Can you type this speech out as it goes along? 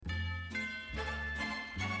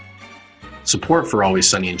Support for Always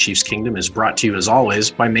Sunny in Chiefs Kingdom is brought to you, as always,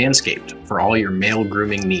 by Manscaped for all your male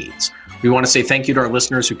grooming needs. We want to say thank you to our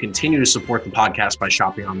listeners who continue to support the podcast by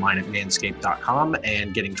shopping online at manscaped.com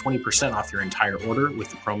and getting 20% off your entire order with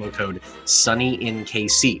the promo code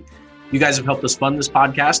SunnyInKC. You guys have helped us fund this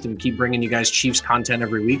podcast and keep bringing you guys Chiefs content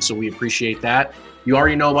every week, so we appreciate that. You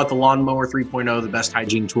already know about the Lawnmower 3.0, the best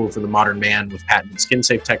hygiene tool for the modern man with patented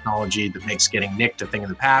skin-safe technology that makes getting nicked a thing of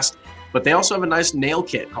the past. But they also have a nice nail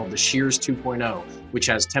kit called the Shears 2.0, which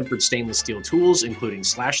has tempered stainless steel tools, including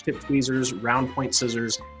slash-tip tweezers, round point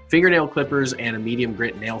scissors, fingernail clippers, and a medium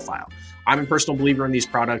grit nail file. I'm a personal believer in these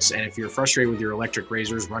products, and if you're frustrated with your electric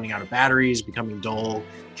razors running out of batteries, becoming dull,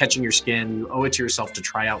 catching your skin, you owe it to yourself to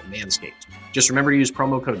try out Manscaped. Just remember to use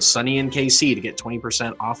promo code SunnyInKC to get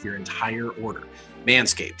 20% off your entire order.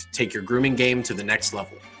 Manscaped, take your grooming game to the next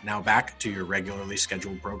level. Now back to your regularly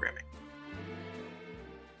scheduled programming.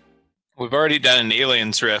 We've already done an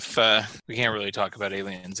aliens riff. We can't really talk about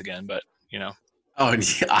aliens again, but, you know. Oh,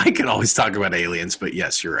 I can always talk about aliens, but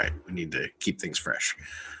yes, you're right. We need to keep things fresh.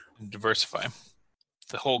 Diversify.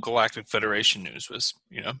 The whole Galactic Federation news was,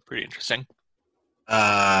 pretty interesting.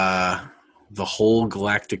 The whole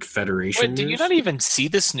Galactic Federation Wait, did you not even see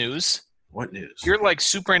this news? What news? You're like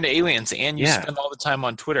super into aliens, and you spend all the time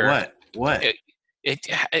on Twitter. What?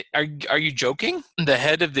 Are you joking? The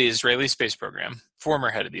head of the Israeli space program, former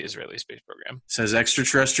head of the Israeli space program, says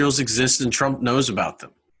extraterrestrials exist and Trump knows about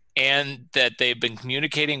them. And that they've been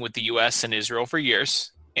communicating with the U.S. and Israel for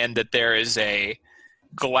years, and that there is a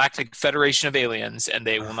Galactic Federation of aliens, and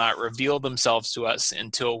they will not reveal themselves to us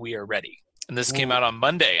until we are ready. And this came out on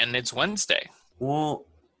Monday, and it's Wednesday. Well,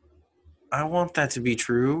 I want that to be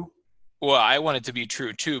true. Well, I want it to be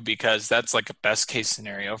true, too, because that's like a best-case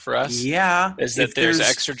scenario for us. Yeah. Is that there's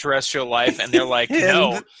extraterrestrial life, and they're like,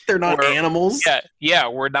 no. They're not animals. Yeah,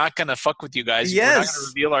 we're not going to fuck with you guys. Yes. We're not going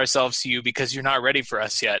to reveal ourselves to you because you're not ready for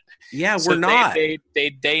us yet. Yeah, we're not.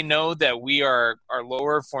 They know that we are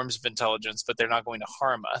lower forms of intelligence, but they're not going to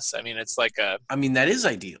harm us. I mean, it's like that is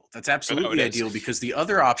ideal. That's absolutely ideal, because the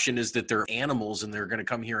other option is that they're animals and they're going to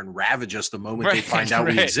come here and ravage us the moment they find out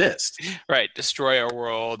we exist. Right. Destroy our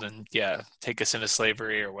world and, take us into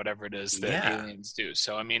slavery or whatever it is that aliens do.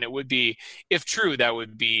 So, I mean, it would be, if true, that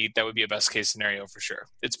would be a best case scenario for sure.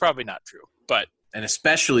 It's probably not true, but. And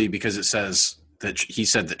especially because it says that he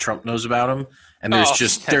said that Trump knows about him, and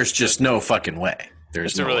there's just no fucking way.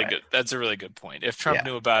 That's a really good point. If Trump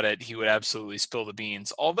knew about it, he would absolutely spill the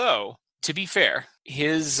beans. Although, to be fair,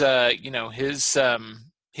 his MO is to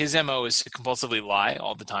compulsively lie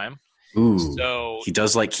all the time. Ooh, so he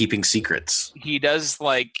does like keeping secrets. He does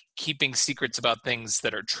like keeping secrets about things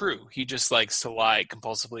that are true. He just likes to lie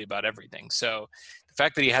compulsively about everything. So the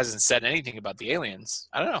fact that he hasn't said anything about the aliens,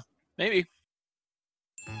 I don't know, maybe.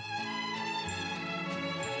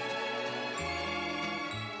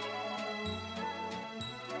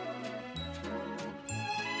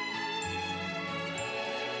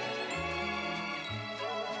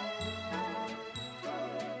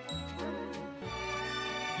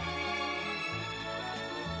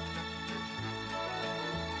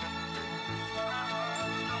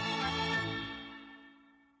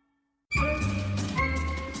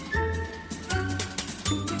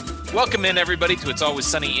 Welcome in, everybody, to It's Always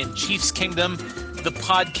Sunny in Chiefs Kingdom, the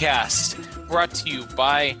podcast brought to you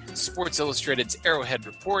by Sports Illustrated's Arrowhead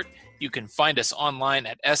Report. You can find us online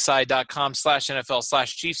at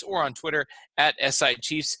si.com/NFL/Chiefs or on Twitter at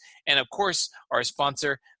SIChiefs. And, of course, our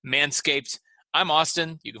sponsor, Manscaped. I'm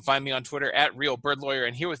Austin. You can find me on Twitter at RealBirdLawyer.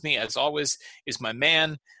 And here with me, as always, is my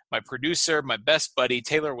man, my producer, my best buddy,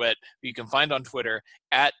 Taylor Witt, who you can find on Twitter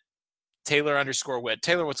at Taylor_Witt.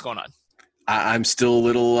 Taylor, what's going on? I'm still a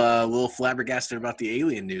little flabbergasted about the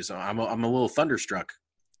alien news. I'm a little thunderstruck.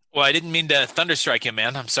 Well, I didn't mean to thunderstrike you,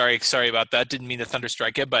 man. I'm sorry about that. Didn't mean to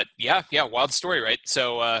thunderstrike you, but yeah, wild story, right?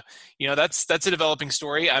 So, that's a developing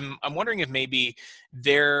story. I'm wondering if maybe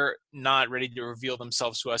they're not ready to reveal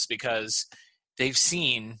themselves to us because they've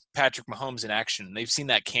seen Patrick Mahomes in action. They've seen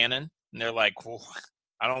that cannon, and they're like, well,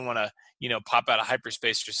 I don't want to, pop out of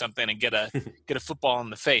hyperspace or something and get a football in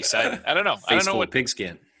the face. I don't know. I don't know what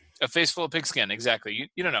pigskin. A face full of pigskin, exactly.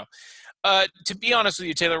 You don't know. To be honest with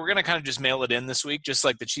you, Taylor, we're going to kind of just mail it in this week, just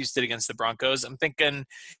like the Chiefs did against the Broncos. I'm thinking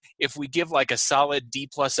if we give like a solid D+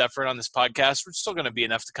 effort on this podcast, we're still going to be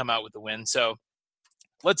enough to come out with the win. So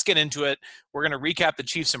let's get into it. We're going to recap the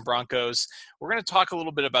Chiefs and Broncos. We're going to talk a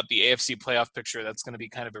little bit about the AFC playoff picture. That's going to be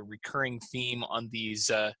kind of a recurring theme on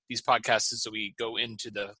these podcasts as we go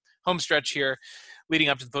into the home stretch here, leading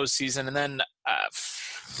up to the postseason. And then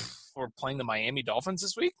we're playing the Miami Dolphins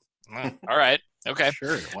this week. All right. Okay.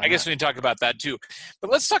 Sure. I guess we can talk about that too. But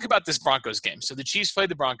let's talk about this Broncos game. So the Chiefs played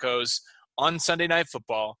the Broncos on Sunday Night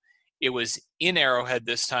Football. It was in Arrowhead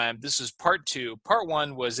this time. This was part 2. Part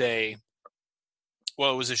 1 was it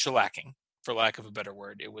was a shellacking, for lack of a better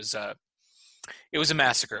word. It was a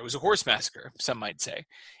massacre. It was a horse massacre, some might say.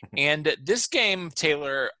 And this game,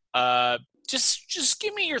 Taylor, just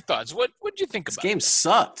give me your thoughts. What did you think about this game?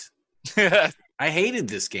 Sucked. I hated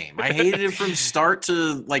this game. I hated it from start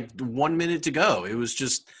to like 1 minute to go. It was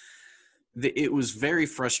just, it was very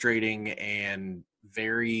frustrating and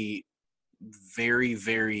very, very,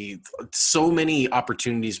 very, so many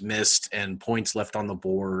opportunities missed and points left on the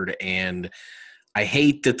board. And I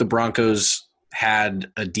hate that the Broncos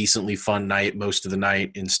had a decently fun night most of the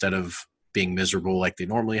night instead of being miserable like they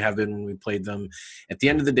normally have been when we played them. At the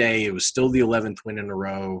end of the day, it was still the 11th win in a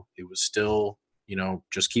row. It was still,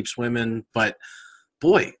 just keep swimming. But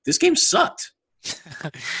boy, this game sucked.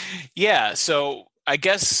 Yeah. So I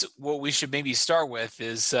guess what we should maybe start with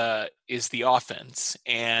is the offense.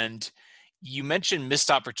 And you mentioned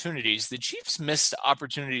missed opportunities. The Chiefs missed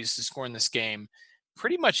opportunities to score in this game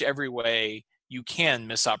pretty much every way you can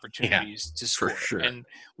miss opportunities to score. For sure. And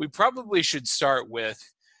we probably should start with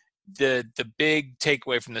the big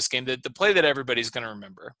takeaway from this game, the play that everybody's going to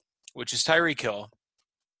remember, which is Tyreek Hill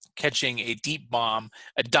catching a deep bomb,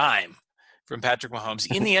 a dime from Patrick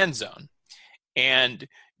Mahomes in the end zone and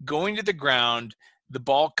going to the ground, the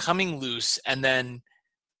ball coming loose, and then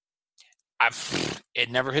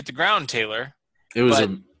it never hit the ground, Taylor. It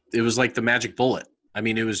was like the magic bullet. I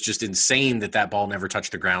mean, it was just insane that ball never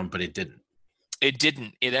touched the ground, but it didn't. It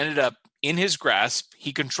didn't. It ended up in his grasp.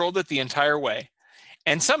 He controlled it the entire way.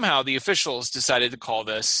 And somehow the officials decided to call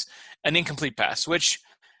this an incomplete pass, which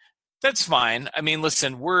that's fine. I mean,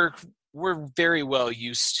 listen, we're very well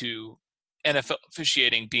used to NFL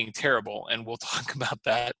officiating being terrible, and we'll talk about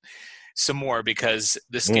that some more because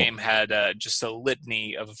this game had just a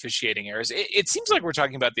litany of officiating errors. It seems like we're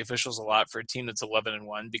talking about the officials a lot for a team that's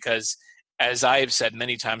 11-1 because, as I have said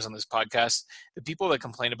many times on this podcast, the people that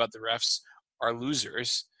complain about the refs are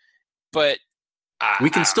losers. But we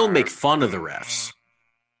can still make fun of the refs.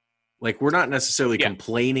 Like, we're not necessarily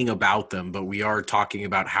complaining about them, but we are talking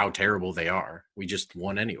about how terrible they are. We just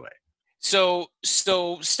won anyway. So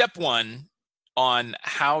step one on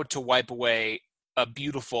how to wipe away a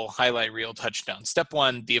beautiful highlight reel touchdown. Step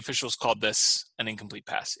one, the officials called this an incomplete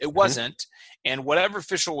pass. It wasn't. And whatever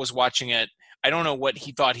official was watching it, I don't know what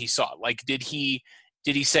he thought he saw. Like, did he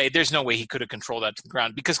say there's no way he could have controlled that to the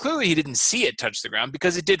ground? Because clearly he didn't see it touch the ground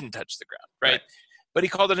because it didn't touch the ground, right? But he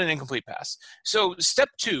called it an incomplete pass. So step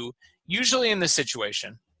two, usually in this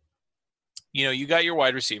situation, you got your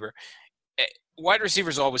wide receiver. Wide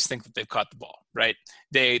receivers always think that they've caught the ball, right?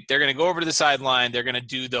 They're going to go over to the sideline. They're going to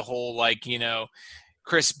do the whole,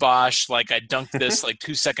 Chris Bosh, I dunked this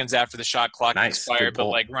 2 seconds after the shot clock expired, but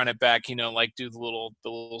run it back, do the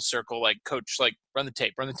little circle, coach, run the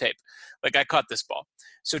tape. I caught this ball.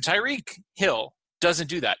 So Tyreek Hill doesn't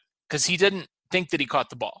do that because he didn't think that he caught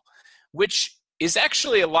the ball, which is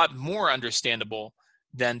actually a lot more understandable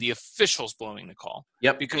than the officials blowing the call.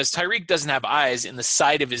 Yep. Because Tyreek doesn't have eyes in the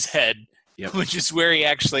side of his head, which is where he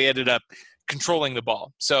actually ended up controlling the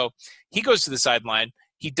ball. So he goes to the sideline.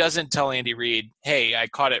 He doesn't tell Andy Reid, hey, I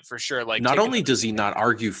caught it for sure. Not only does he not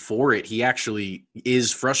argue for it, he actually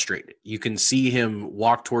is frustrated. You can see him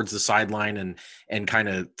walk towards the sideline and kind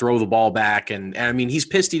of throw the ball back. And I mean, he's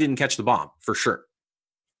pissed he didn't catch the bomb, for sure.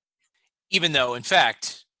 Even though, in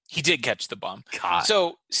fact, he did catch the bomb. God.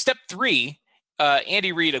 So step three,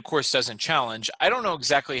 Andy Reid, of course, doesn't challenge. I don't know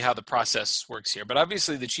exactly how the process works here, but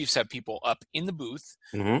obviously the Chiefs have people up in the booth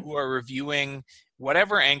who are reviewing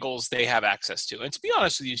whatever angles they have access to. And to be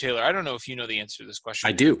honest with you, Taylor, I don't know if you know the answer to this question.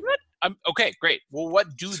 I do. Okay, great. Well,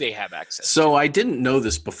 what do they have access to? So I didn't know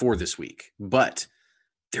this before this week, but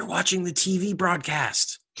they're watching the TV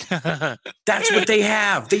broadcast. That's what they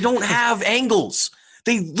have. They don't have angles.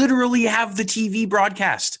 They literally have the TV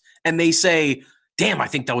broadcast. And they say, damn, I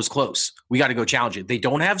think that was close. We got to go challenge it. They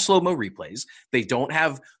don't have slow-mo replays. They don't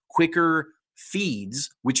have quicker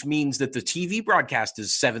feeds, which means that the TV broadcast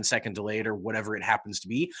is 7-second delayed or whatever it happens to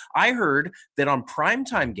be. I heard that on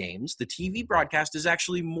primetime games, the TV broadcast is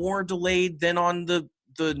actually more delayed than on the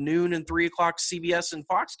noon and 3 o'clock CBS and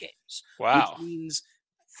Fox games. Wow. Which means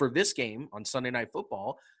for this game on Sunday Night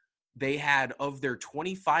Football, they had of their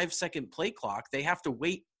 25-second play clock, they have to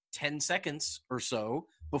wait 10 seconds or so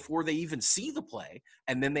before they even see the play,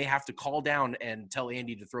 and then they have to call down and tell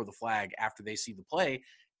Andy to throw the flag after they see the play.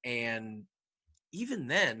 And even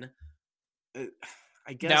then,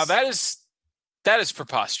 I guess now that is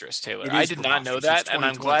preposterous, Taylor. I did not know that, and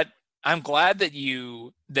I'm glad that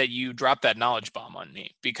you dropped that knowledge bomb on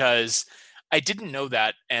me because I didn't know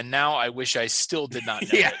that, and now I wish I still did not know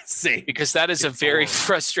Yeah, it, same. because that is a very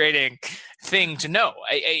frustrating thing to know.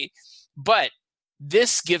 But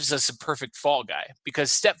this gives us a perfect fall guy,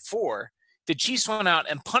 because step 4, the Chiefs went out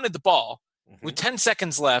and punted the ball with 10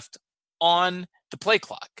 seconds left on the play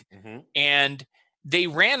clock, and they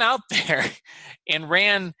ran out there and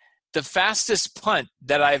ran the fastest punt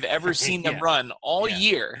that I've ever seen them run all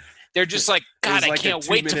year. They're just like, God, I can't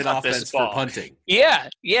wait to punt this ball. For punting. Yeah.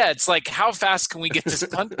 It's like, how fast can we get this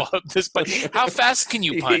punt ball? How fast can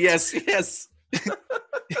you punt? Yes.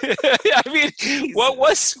 I mean, what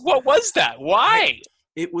was that? Why?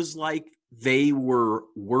 It was like they were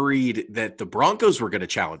worried that the Broncos were going to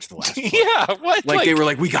challenge the last punt. Yeah, what? Like they were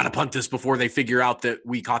like, we got to punt this before they figure out that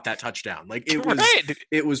we caught that touchdown. Like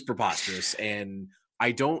it was preposterous, and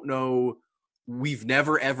I don't know. We've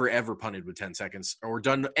never, ever, ever punted with 10 seconds or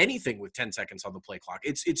done anything with 10 seconds on the play clock.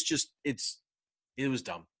 It was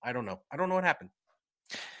dumb. I don't know what happened.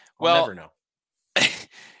 I'll never know.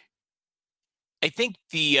 I think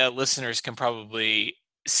the listeners can probably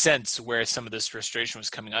sense where some of this frustration was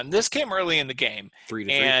coming on. This came early in the game,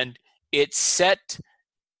 3-3. And it set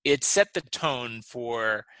the tone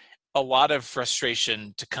for a lot of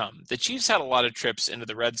frustration to come. The Chiefs had a lot of trips into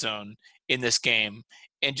the red zone in this game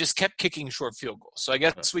and just kept kicking short field goals. So I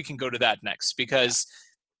guess we can go to that next, because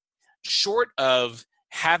short of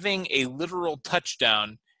having a literal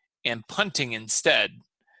touchdown and punting instead,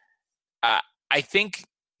 I think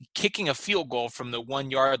kicking a field goal from the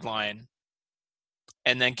 1 yard line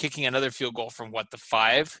and then kicking another field goal from the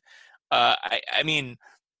 5. I mean,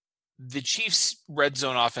 the Chiefs' red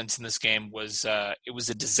zone offense in this game was a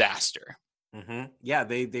disaster. Yeah,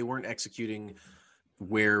 they weren't executing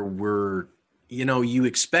where you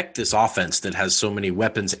expect this offense that has so many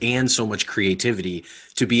weapons and so much creativity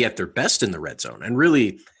to be at their best in the red zone. And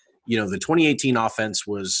really, the 2018 offense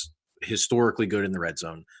was historically good in the red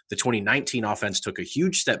zone. The 2019 offense took a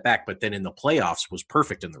huge step back, but then in the playoffs was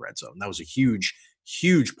perfect in the red zone. That was a huge,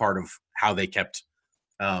 huge part of how they kept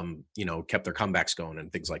their comebacks going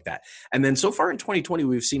and things like that. And then so far in 2020,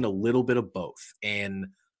 we've seen a little bit of both. And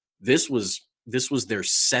this was their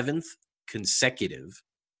 7th consecutive,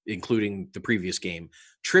 including the previous game,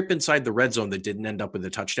 trip inside the red zone that didn't end up with a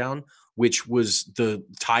touchdown, which was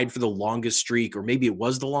tied for the longest streak, or maybe it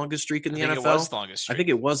was the longest streak in the NFL. I think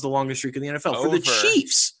it was the longest streak in the NFL for the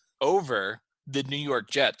Chiefs over the New York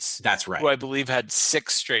Jets. That's right. Who I believe had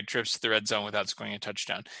 6 straight trips to the red zone without scoring a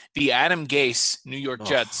touchdown. The Adam Gase New York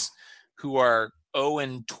Jets, who are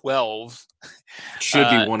 0-12, should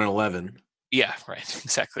be 1-11. Yeah, right.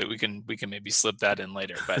 Exactly. We can maybe slip that in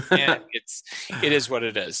later, but it is what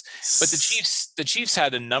it is. But the Chiefs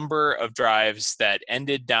had a number of drives that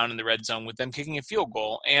ended down in the red zone with them kicking a field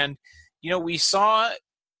goal, and we saw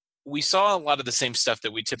a lot of the same stuff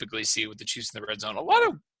that we typically see with the Chiefs in the red zone. A lot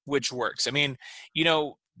of which works. I mean,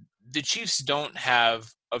 the Chiefs don't have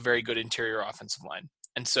a very good interior offensive line,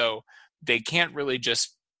 and so they can't really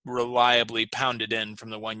just reliably pound it in from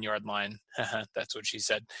the 1 yard line. That's what she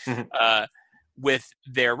said. With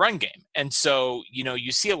their run game. And so,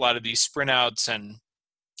 you see a lot of these sprint outs and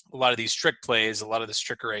a lot of these trick plays, a lot of this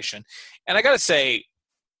trickeration. And I got to say,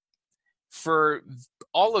 for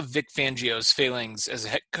all of Vic Fangio's failings as a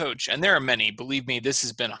head coach, and there are many, believe me, this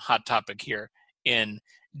has been a hot topic here in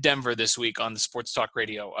Denver this week on the Sports Talk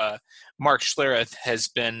Radio. Mark Schlereth has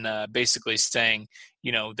been basically saying,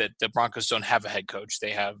 that the Broncos don't have a head coach. They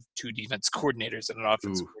have 2 defense coordinators and an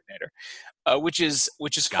offensive coordinator, which is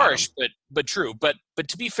harsh, but true. But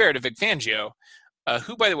to be fair to Vic Fangio,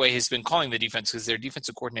 who, by the way, has been calling the defense, because their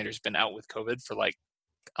defensive coordinator has been out with COVID for like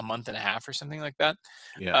a month and a half or something like that.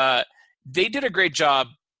 Yeah. They did a great job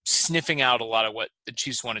sniffing out a lot of what the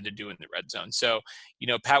Chiefs wanted to do in the red zone. So,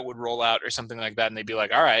 Pat would roll out or something like that, and they'd be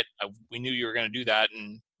like, all right, we knew you were going to do that,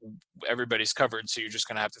 and everybody's covered, so you're just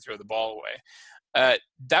going to have to throw the ball away.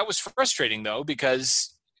 That was frustrating, though,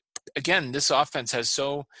 because, again, this offense has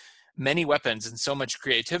so many weapons and so much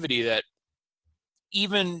creativity that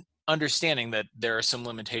even understanding that there are some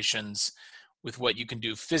limitations with what you can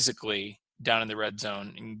do physically down in the red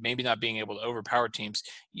zone and maybe not being able to overpower teams,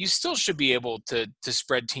 you still should be able to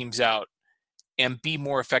spread teams out and be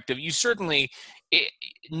more effective.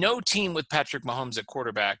 No team with Patrick Mahomes at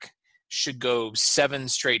quarterback should go 7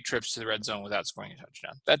 straight trips to the red zone without scoring a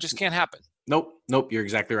touchdown. That just can't happen. Nope. You're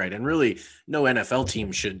exactly right. And really, no NFL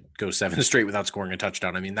team should go 7 straight without scoring a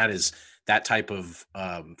touchdown. I mean, that type of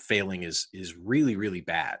failing is really, really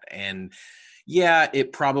bad. And yeah,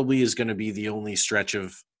 it probably is going to be the only stretch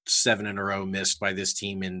of 7 in a row missed by this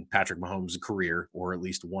team in Patrick Mahomes' career, or at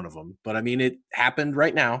least one of them. But I mean, it happened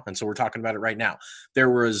right now, and so we're talking about it right now. There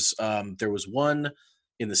was one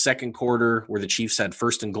in the second quarter where the Chiefs had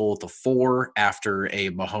 1st and goal at the 4 after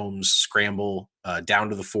a Mahomes scramble down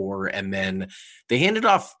to the 4. And then they handed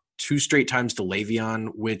off 2 straight times to Le'Veon,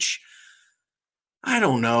 which I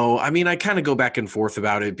don't know. I mean, I kind of go back and forth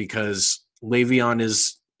about it because Le'Veon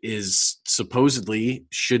is supposedly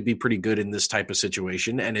should be pretty good in this type of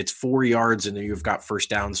situation. And it's 4 yards and you've got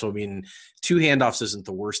first down. So, I mean, 2 handoffs isn't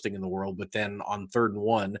the worst thing in the world. But then on 3rd and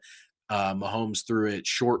 1, Mahomes threw it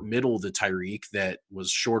short middle to Tyreek that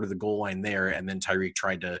was short of the goal line there. And then Tyreek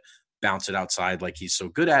tried to bounce it outside like he's so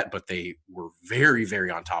good at, but they were very,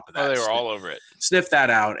 very on top of that. Oh, they were all over it. Sniffed that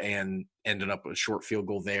out and ended up with a short field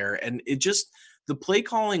goal there. And it just – the play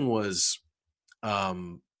calling was,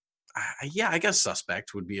 I guess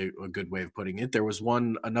suspect would be a good way of putting it. There was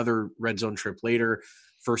another red zone trip later,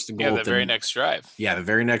 1st and goal. Yeah, the very next drive. Yeah, the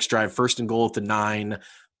very next drive, 1st and goal at the 9.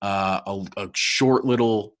 A short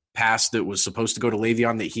little pass that was supposed to go to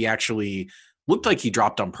Le'Veon that he actually looked like he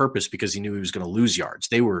dropped on purpose because he knew he was going to lose yards.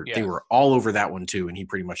 They were all over that one too, and he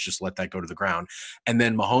pretty much just let that go to the ground. And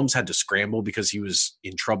then Mahomes had to scramble because he was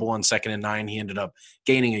in trouble on 2nd and 9. He ended up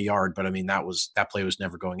gaining a yard, but I mean that play was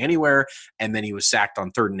never going anywhere. And then he was sacked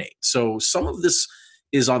on 3rd and 8. So some of this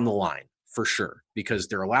is on the line for sure because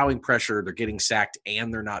they're allowing pressure, they're getting sacked,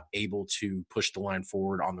 and they're not able to push the line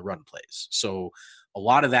forward on the run plays. So a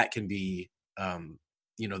lot of that can be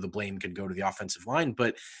the blame could go to the offensive line,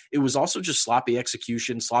 but it was also just sloppy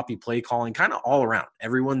execution, sloppy play calling, kind of all around.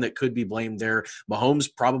 Everyone that could be blamed there. Mahomes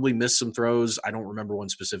probably missed some throws. I don't remember one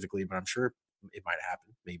specifically, but I'm sure it might have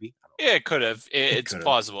happened. Maybe. Yeah, it could have. It's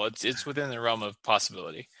plausible. It's within the realm of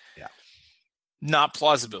possibility. Yeah. Not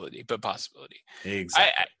plausibility, but possibility.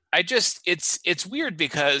 Exactly. It's weird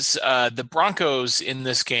because the Broncos in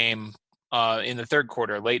this game in the third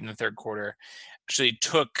quarter, late in the third quarter, actually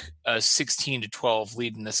took a 16-12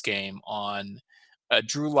 lead in this game on a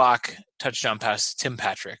Drew Lock touchdown pass to Tim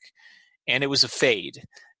Patrick, and it was a fade.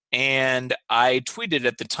 And I tweeted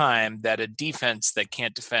at the time that a defense that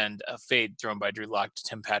can't defend a fade thrown by Drew Lock to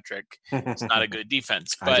Tim Patrick is not a good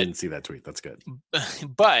defense. But, I didn't see that tweet. That's good.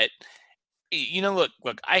 But,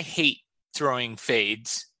 look, I hate throwing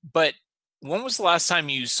fades, but when was the last time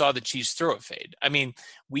you saw the Chiefs throw a fade? I mean,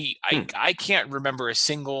 I can't remember a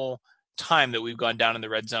single time that we've gone down in the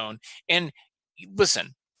red zone. And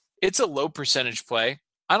listen, it's a low percentage play.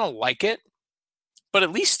 I don't like it, but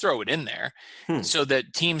at least throw it in there so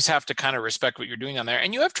that teams have to kind of respect what you're doing on there.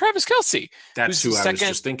 And you have Travis Kelce. That's who I was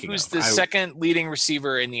just thinking of. Who's the second leading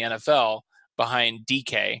receiver in the NFL behind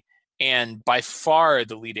DK and by far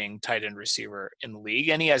the leading tight end receiver in the league.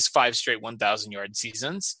 And he has 5 straight 1,000-yard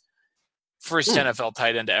seasons. First NFL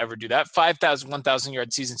tight end to ever do that.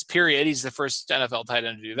 1,000-yard seasons, period. He's the first NFL tight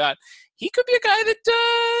end to do that. He could be a guy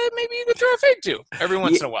that maybe you could throw a fade to every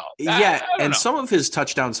once in a while. I don't know. Some of his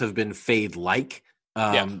touchdowns have been fade-like.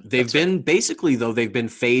 They've been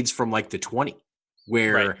fades from like the 20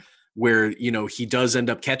 where he does end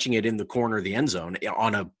up catching it in the corner of the end zone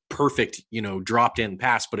on a perfect, dropped in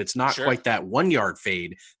pass, but it's not quite that 1-yard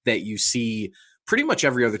fade that you see pretty much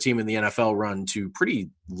every other team in the NFL run to pretty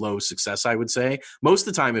low success, I would say. Most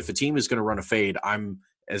of the time, if a team is going to run a fade,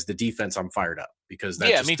 as the defense, I'm fired up because that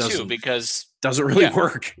doesn't really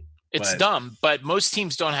work. It's dumb, but most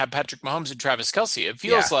teams don't have Patrick Mahomes and Travis Kelce. It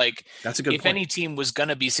feels like that's a good if any team was going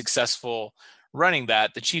to be successful running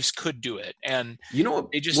that, the Chiefs could do it. And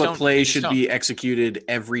what play should be executed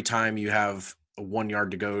every time you have a 1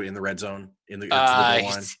 yard to go in the red zone in the goal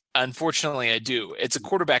line? Unfortunately, I do. It's a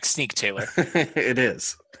quarterback sneak, Taylor. It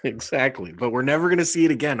is. Exactly. But we're never going to see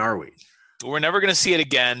it again, are we? We're never going to see it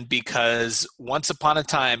again because once upon a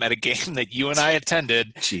time at a game that you and I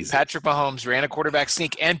attended, Patrick Mahomes ran a quarterback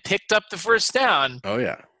sneak and picked up the first down. Oh,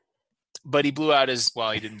 yeah. But he he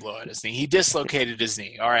didn't blow out his knee. He dislocated his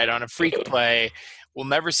knee. All right, on a freak play. We'll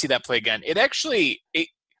never see that play again.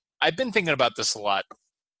 I've been thinking about this a lot.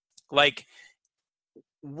 Like,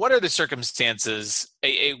 what are the circumstances?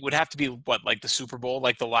 It would have to be like the Super Bowl,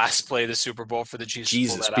 like the last play of the Super Bowl for the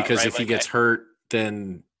Chiefs. Because if he gets hurt,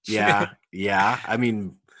 then yeah. I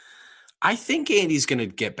mean, I think Andy's going to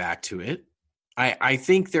get back to it. I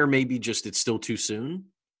think there may be it's still too soon.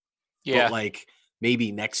 Yeah. But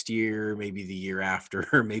maybe next year, maybe the year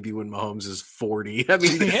after, maybe when Mahomes is 40. I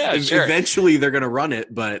mean, eventually they're going to run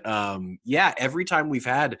it. But every time we've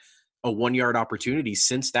had a 1 yard opportunity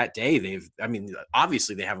since that day,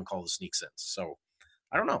 obviously they haven't called a sneak since. So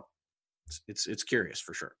I don't know. It's curious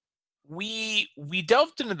for sure. We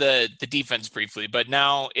delved into the defense briefly, but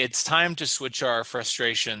now it's time to switch our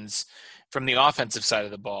frustrations from the offensive side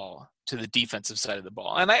of the ball to the defensive side of the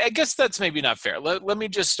ball. And I guess that's maybe not fair. Let me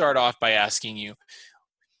just start off by asking you,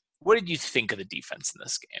 what did you think of the defense in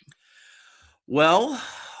this game? Well,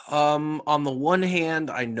 on the one hand,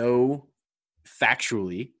 I know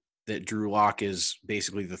factually that Drew Lock is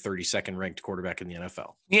basically the 32nd ranked quarterback in the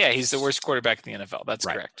NFL. Yeah, he's the worst quarterback in the NFL. That's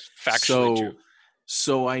Right. correct. Factually true.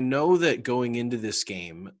 So I know that going into this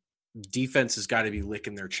game, defense has got to be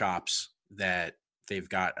licking their chops that they've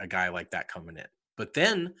got a guy like that coming in. But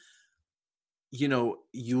then,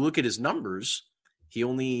 you look at his numbers. He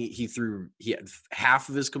had half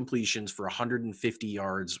of his completions for 150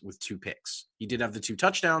 yards with 2 picks. He did have the 2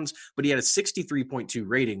 touchdowns, but he had a 63.2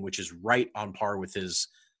 rating, which is right on par with his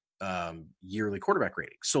yearly quarterback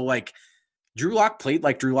rating. So like Drew Lock played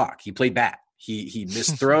like Drew Lock. He played bad. He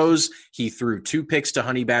missed throws. He threw 2 picks to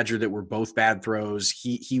Honey Badger that were both bad throws.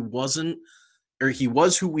 He was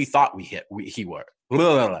who we thought he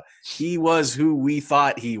was. He was who we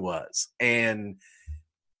thought he was. And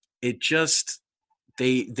it just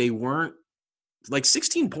they weren't like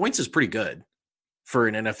 16 points is pretty good for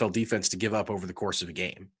an NFL defense to give up over the course of a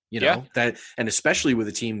game. That, and especially with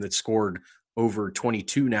a team that scored over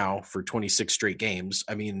 22 now for 26 straight games.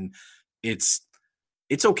 I mean, it's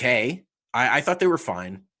okay. I thought they were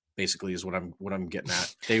fine, basically, is what I'm getting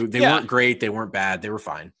at. They weren't great, they weren't bad, they were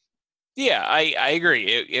fine. Yeah, I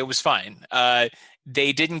agree. It was fine.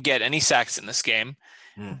 They didn't get any sacks in this game,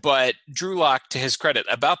 but Drew Lock, to his credit,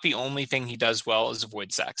 about the only thing he does well is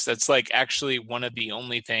avoid sacks. That's like actually one of the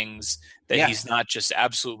only things that he's not just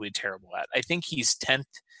absolutely terrible at. I think he's 10th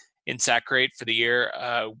in sack rate for the year,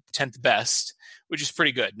 10th best, which is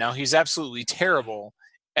pretty good. Now, he's absolutely terrible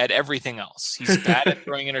at everything else. He's bad at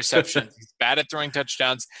throwing interceptions. He's bad at throwing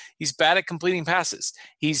touchdowns. He's bad at completing passes.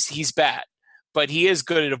 He's bad, but he is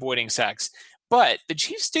good at avoiding sacks. But the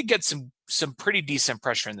Chiefs did get some pretty decent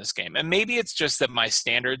pressure in this game. And maybe it's just that my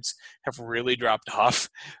standards have really dropped off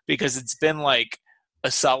because it's been like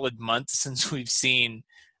a solid month since we've seen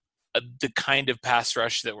the kind of pass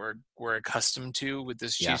rush that we're accustomed to with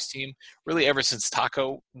this Chiefs team, really ever since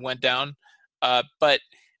Taco went down. But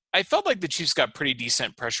I felt like the Chiefs got pretty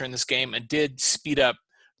decent pressure in this game and did speed up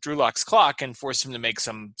Drew Lock's clock and force him to make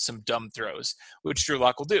some dumb throws, which Drew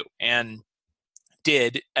Lock will do, and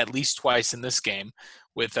did at least twice in this game,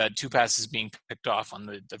 with 2 passes being picked off on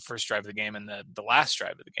the first drive of the game and the last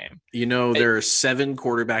drive of the game. There are 7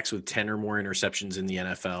 quarterbacks with 10 or more interceptions in the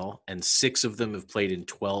NFL, and 6 of them have played in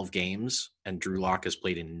 12 games, and Drew Lock has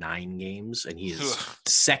played in 9 games, and he is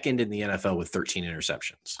second in the NFL with 13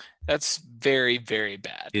 interceptions. That's very, very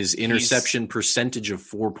bad. His interception percentage of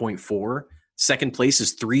 4.4, second place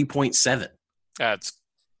is 3.7. That's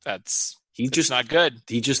just not good.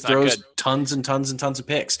 He just throws tons and tons and tons of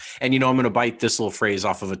picks. And, I'm going to bite this little phrase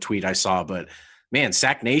off of a tweet I saw, but man,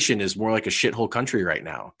 Sack Nation is more like a shithole country right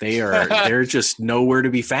now. They're just nowhere to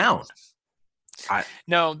be found.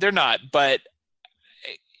 No, they're not. But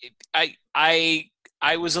I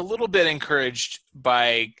was a little bit encouraged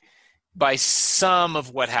by some of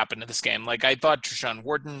what happened in this game. Like, I thought Treshaun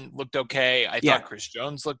Wharton looked okay. I thought Chris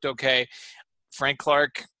Jones looked okay. Frank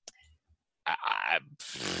Clark,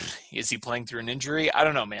 is he playing through an injury? I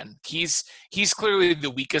don't know, man. He's clearly the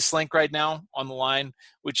weakest link right now on the line,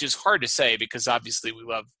 which is hard to say because obviously we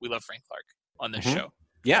love Frank Clark on this show.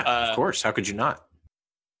 Yeah, of course. How could you not?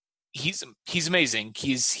 He's amazing.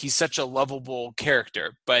 He's such a lovable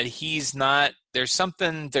character, but he's not. There's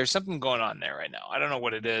something going on there right now. I don't know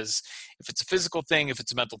what it is. If it's a physical thing, if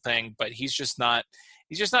it's a mental thing, but he's just not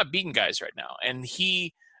beating guys right now. And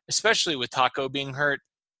he, especially with Taco being hurt,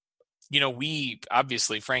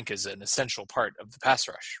 Frank is an essential part of the pass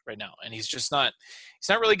rush right now, and he's not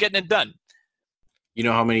really getting it done. You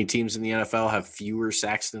know how many teams in the NFL have fewer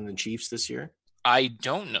sacks than the Chiefs this year? I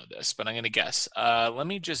don't know this, but I'm going to guess. Let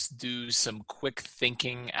me just do some quick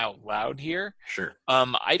thinking out loud here. Sure.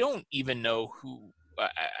 I don't even know who.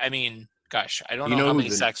 I don't know how many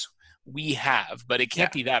sacks we have, but it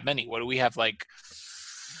can't be that many. What do we have? Like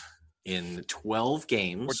in 12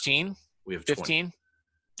 games, 14. We have 15.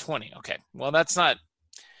 20. Okay. Well, that's not.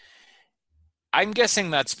 I'm guessing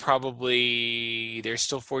that's probably. There's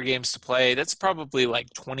still 4 games to play. That's probably like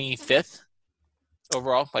 25th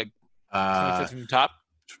overall, like 25th from the top.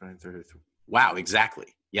 23rd. Wow! Exactly.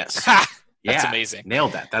 Yes. That's amazing.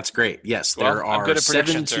 Nailed that. That's great. Yes, there are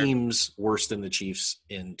 7 teams worse than the Chiefs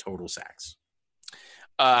in total sacks.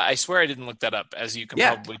 I swear I didn't look that up, as you can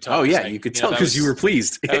probably tell. Oh yeah, you could tell because you were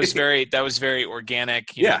pleased. That was very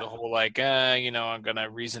organic. You know, the whole like, I'm gonna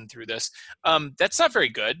reason through this. That's not very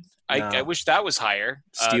good. I wish that was higher.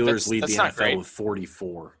 Steelers lead the NFL with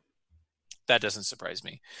 44. That doesn't surprise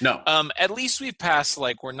me. No. At least we've passed,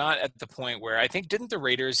 like, we're not at the point where I think didn't the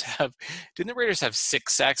Raiders have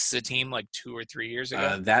 6 sacks as a team like 2 or 3 years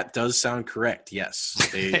ago? That does sound correct. Yes,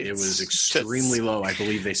 it was extremely low. I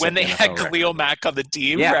believe they set when they had Khalil Mack on the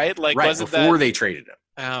team, right? Like, wasn't before that they traded him?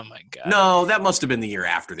 Oh my God! No, that must have been the year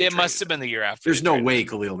after. It must have been the year after. There's no way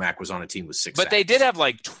Khalil Mack was on a team with 6 sacks. But they did have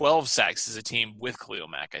like 12 sacks as a team with Khalil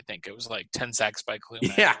Mack. I think it was like 10 sacks by Khalil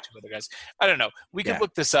Mack and 2 other guys. I don't know. We could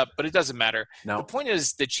look this up, but it doesn't matter. No. The point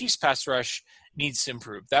is the Chiefs pass rush needs to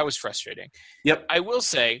improve. That was frustrating. Yep. I will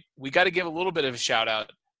say we got to give a little bit of a shout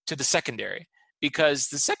out to the secondary, because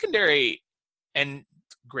the secondary, and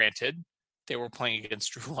granted, they were playing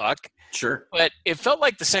against Drew Lock. Sure. But it felt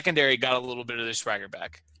like the secondary got a little bit of their swagger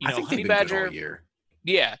back. I think Honey Badger, all year.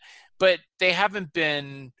 Yeah, but they haven't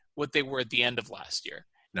been what they were at the end of last year.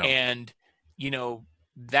 No. And,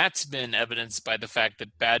 that's been evidenced by the fact that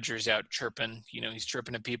Badger's out chirping. He's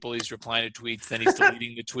chirping at people, he's replying to tweets, then he's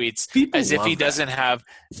deleting the tweets as if he doesn't have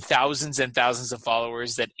thousands and thousands of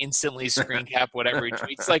followers that instantly screen cap whatever he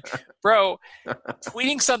tweets. Like, bro,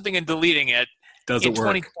 tweeting something and deleting it doesn't in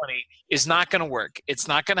work. 2020 is not going to work. It's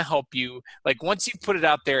not going to help you. Like, once you put it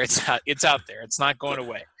out there, it's out there. It's not going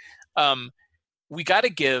away. We got to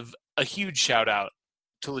give a huge shout out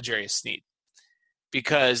to L'Jarius Sneed,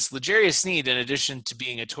 because L'Jarius Sneed, in addition to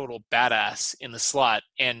being a total badass in the slot,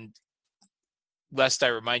 and lest I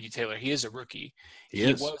remind you, Taylor, he is a rookie.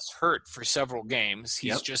 He was hurt for several games.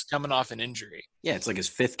 He's just coming off an injury. Yeah, it's like his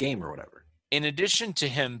 5th game or whatever. In addition to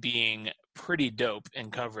him being pretty dope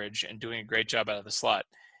in coverage and doing a great job out of the slot,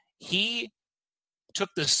 he took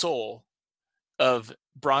the soul of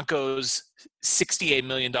Broncos' $68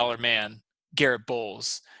 million man, Garrett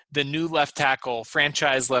Bowles, the new left tackle,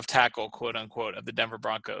 franchise left tackle, quote unquote, of the Denver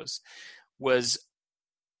Broncos, was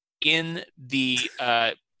in the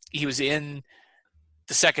he was in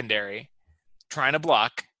the secondary trying to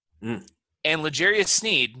block, and L'Jarius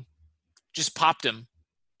Sneed just popped him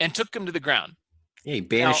and took him to the ground. Yeah, he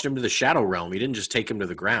banished him to the shadow realm. He didn't just take him to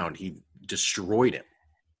the ground. He destroyed him.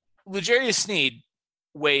 L'Jarius Sneed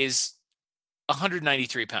weighs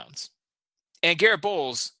 193 pounds, and Garrett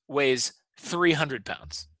Bowles weighs 300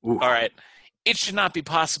 pounds. Ooh. All right. It should not be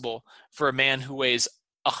possible for a man who weighs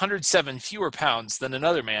 107 fewer pounds than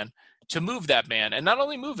another man to move that man, and not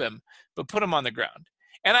only move him, but put him on the ground.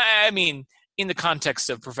 And I mean, in the context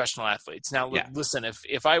of professional athletes. Now, listen,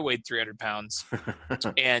 if I weighed 300 pounds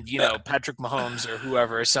and, Patrick Mahomes or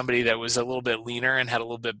whoever, somebody that was a little bit leaner and had a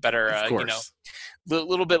little bit better, a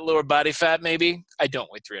little bit lower body fat, maybe. I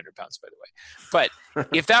don't weigh 300 pounds, by the way. But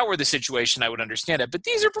if that were the situation, I would understand it. But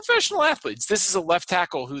these are professional athletes. This is a left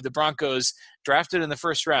tackle who the Broncos drafted in the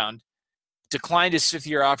first round, declined his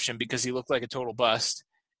 5th-year option because he looked like a total bust,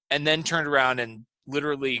 and then turned around and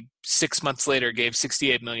literally 6 months later gave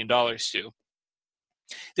 $68 million to.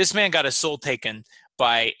 This man got his soul taken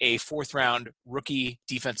by a 4th-round rookie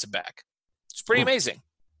defensive back. It's pretty amazing.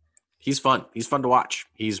 He's fun. He's fun to watch.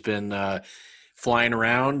 He's been flying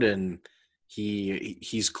around, and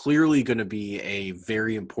he's clearly going to be a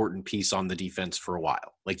very important piece on the defense for a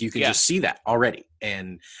while. Like, you can just see that already,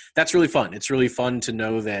 and that's really fun. It's really fun to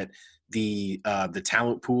know that the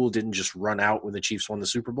talent pool didn't just run out when the Chiefs won the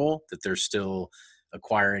Super Bowl, that they're still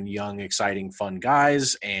acquiring young, exciting, fun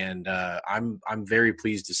guys. And I'm very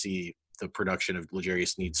pleased to see the production of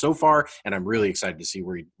L'Jarius Sneed so far, and I'm really excited to see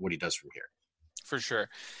what he does from here. For sure.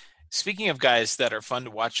 Speaking of guys that are fun to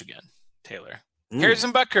watch again, Taylor,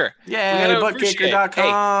 Harrison Butker. Yeah,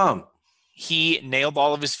 buttkicker.com. He nailed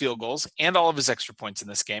all of his field goals and all of his extra points in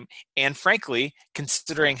this game. And frankly,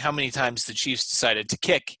 considering how many times the Chiefs decided to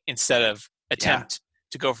kick instead of attempt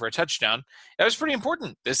to go for a touchdown, that was pretty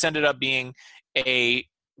important. This ended up being a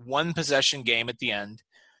 1-possession game at the end,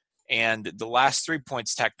 and the last 3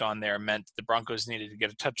 points tacked on there meant the Broncos needed to get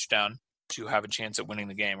a touchdown to have a chance at winning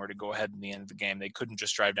the game or to go ahead in the end of the game. They couldn't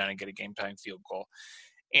just drive down and get a game-tying field goal.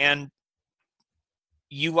 And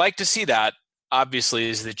you like to see that, obviously,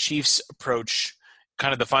 as the Chiefs approach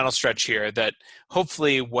kind of the final stretch here, that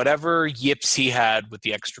hopefully whatever yips he had with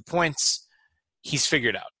the extra points, he's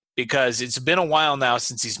figured out. Because it's been a while now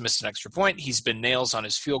since he's missed an extra point. He's been nails on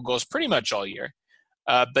his field goals pretty much all year.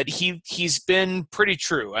 But he's been pretty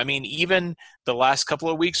true. I mean, even the last couple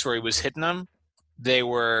of weeks where he was hitting them, there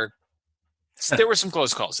were some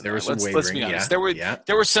close calls in there. Let's be honest. There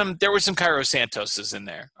were some Cairo Santoses in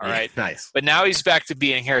there. All right. Nice. But now he's back to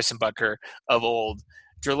being Harrison Butker of old,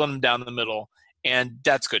 drilling him down the middle, and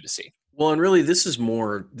that's good to see. Well, and really, this is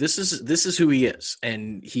who he is,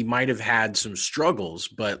 and he might have had some struggles,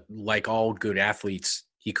 but like all good athletes,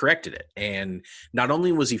 he corrected it. And not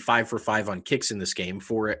only was he 5 for 5 on kicks in this game,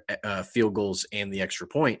 4 field goals and the extra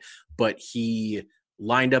point, but he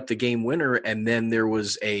lined up the game winner. And then there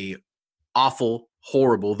was a awful,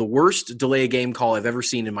 horrible, the worst delay of game call I've ever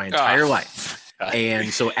seen in my entire life.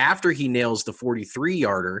 And so after he nails the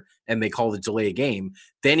 43-yarder and they call the delay of game,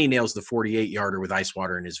 then he nails the 48-yarder with ice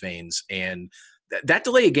water in his veins. And that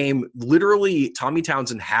delay of game, literally Tommy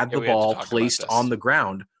Townsend had the ball placed on the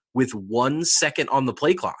ground with 1 second on the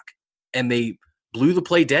play clock. And they blew the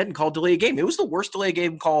play dead and called delay of game. It was the worst delay of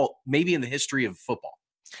game call maybe in the history of football.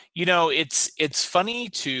 You know, it's funny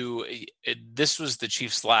this was the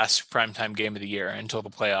Chiefs' last primetime game of the year until the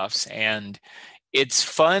playoffs. And it's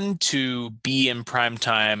fun to be in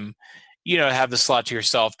primetime, you know, have the slot to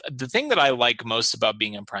yourself. The thing that I like most about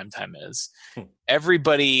being in primetime is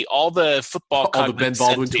everybody, all the football all the Ben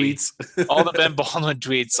Baldwin tweets, all the Ben Baldwin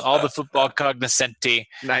tweets, all the football cognoscenti,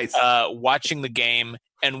 nice, watching the game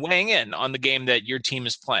and weighing in on the game that your team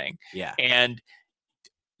is playing. Yeah. And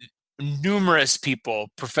numerous people,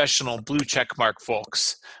 professional blue check mark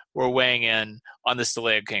folks, were weighing in on this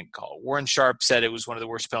delay of game call. Warren Sharp said it was one of the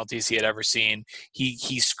worst penalties he had ever seen.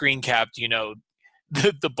 He screen capped, you know,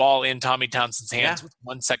 the ball in Tommy Townsend's hands with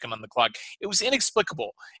 1 second on the clock. It was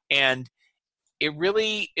inexplicable. And it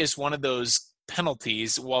really is one of those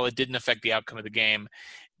penalties, while it didn't affect the outcome of the game,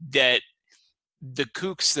 that the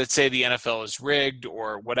kooks that say the NFL is rigged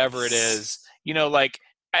or whatever it is, you know, like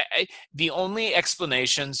the only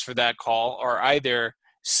explanations for that call are either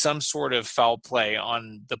some sort of foul play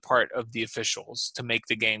on the part of the officials to make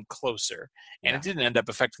the game closer. And it didn't end up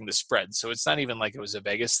affecting the spread. So it's not even like it was a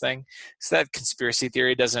Vegas thing. So that conspiracy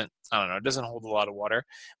theory doesn't hold a lot of water.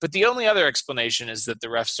 But the only other explanation is that the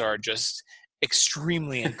refs are just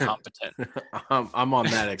extremely incompetent. I'm on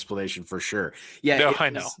that explanation for sure. Yeah, no,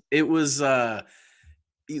 I know. It was the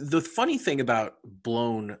funny thing about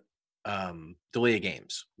blown delay of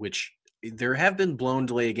games, which there have been blown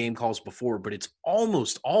delay of game calls before, but it's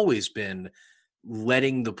almost always been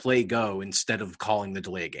letting the play go instead of calling the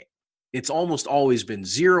delay of game. It's almost always been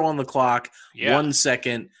 0 on the clock, 1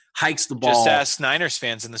 second, hikes the ball. Just ask Niners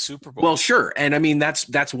fans in the Super Bowl. Well, sure. And I mean,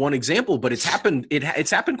 that's one example, but it's happened.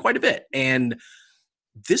 It's happened quite a bit. And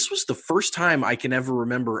this was the first time I can ever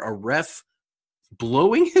remember a ref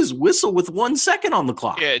blowing his whistle with 1 second on the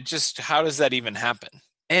clock. Yeah. Just how does that even happen?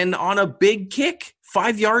 And on a big kick,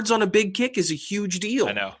 5 yards on a big kick is a huge deal.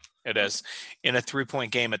 I know it is in a 3-point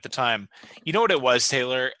game at the time. You know what it was,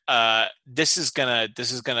 Taylor? This is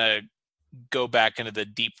gonna go back into the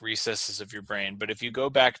deep recesses of your brain. But if you go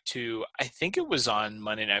back to, I think it was on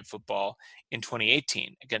Monday Night Football in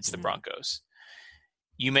 2018 against the Broncos,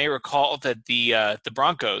 you may recall that the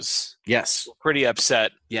Broncos were pretty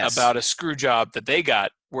upset about a screw job that they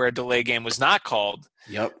got where a delay game was not called.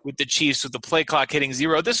 With the Chiefs, with the play clock hitting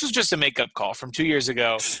 0. This was just a makeup call from 2 years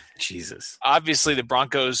ago. Jesus. Obviously, the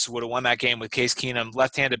Broncos would have won that game with Case Keenum,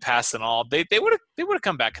 left-handed pass and all. They would have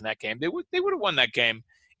come back in that game. They would have won that game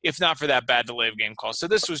if not for that bad delay of game call. So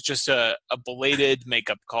this was just a belated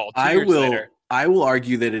makeup call 2 years later. I will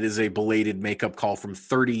argue that it is a belated makeup call from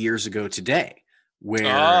 30 years ago today,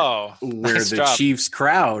 where the Chiefs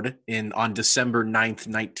crowd on December 9th,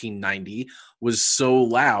 1990 was so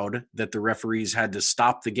loud that the referees had to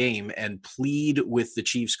stop the game and plead with the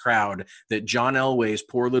Chiefs crowd that John Elway's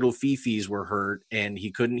poor little fifis were hurt and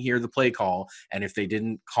he couldn't hear the play call. And if they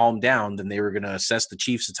didn't calm down, then they were going to assess the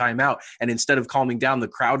Chiefs a timeout. And instead of calming down, the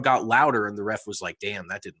crowd got louder and the ref was like, damn,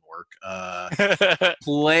 that didn't work.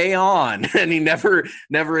 Play on. And he never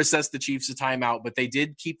assessed the Chiefs a timeout, but they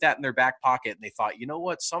did keep that in their back pocket. And they thought, you know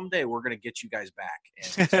what, someday we're going to get you guys back.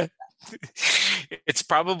 And it's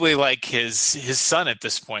probably like his son at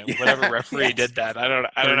this point, whatever referee did that. I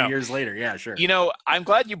don't know. Years later. Yeah, sure. You know, I'm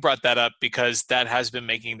glad you brought that up because that has been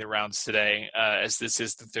making the rounds today, as this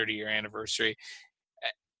is the 30-year anniversary.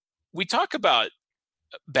 We talk about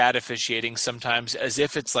bad officiating sometimes as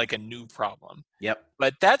if it's like a new problem. Yep.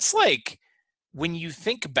 But that's like, when you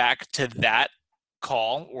think back to that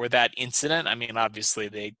call or that incident, I mean, obviously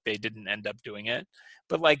they didn't end up doing it,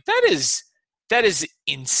 but like that is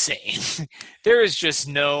insane. There is just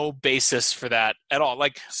no basis for that at all.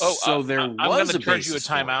 Like, I'm going to charge you a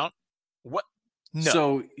timeout. What?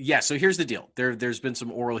 No. So here's the deal. There's been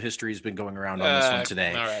some oral history has been going around on this one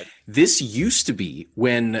today. All right. This used to be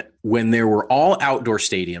when there were all outdoor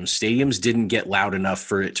stadiums didn't get loud enough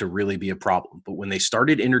for it to really be a problem. But when they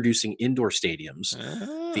started introducing indoor stadiums,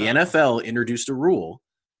 the NFL introduced a rule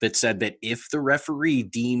that said that if the referee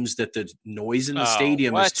deems that the noise in the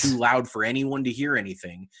stadium is too loud for anyone to hear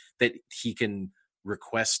anything, that he can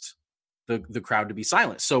request the crowd to be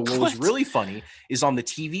silent. So what was really funny is on the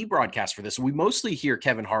TV broadcast for this, we mostly hear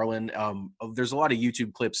Kevin Harlan. There's a lot of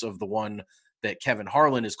YouTube clips of the one that Kevin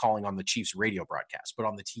Harlan is calling on the Chiefs radio broadcast. But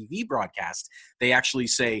on the TV broadcast, they actually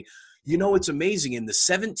say, it's amazing. In the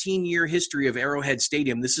 17-year history of Arrowhead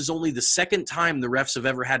Stadium, this is only the second time the refs have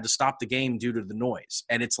ever had to stop the game due to the noise.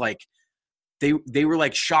 And it's like, they were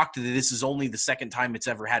like shocked that this is only the second time it's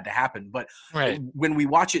ever had to happen. But when we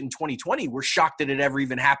watch it in 2020, we're shocked that it ever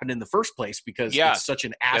even happened in the first place because it's such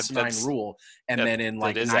an asinine rule. And then in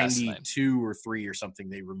like 92 or 3 or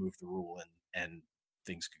something, they removed the rule and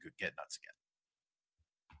things could get nuts again.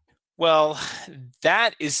 Well,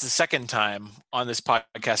 that is the second time on this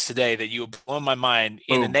podcast today that you have blown my mind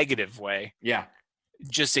in a negative way. Yeah.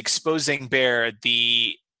 Just exposing bare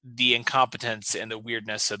the incompetence and the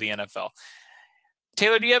weirdness of the NFL.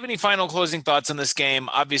 Taylor, do you have any final closing thoughts on this game?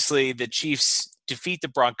 Obviously, the Chiefs defeat the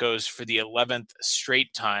Broncos for the 11th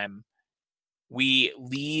straight time. We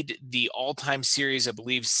lead the all-time series, I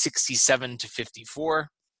believe, 67-54.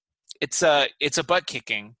 It's a butt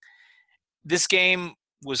kicking. This game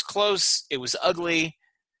was close. It was ugly,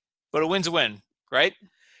 but a win's a win, right?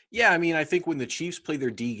 Yeah, I mean, I think when the Chiefs play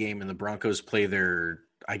their D game and the Broncos play their,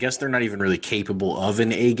 I guess they're not even really capable of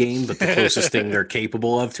an A game, but the closest thing they're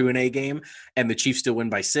capable of to an A game, and the Chiefs still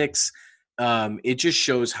win by 6. It just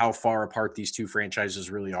shows how far apart these two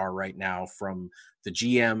franchises really are right now, from the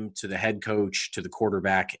GM to the head coach to the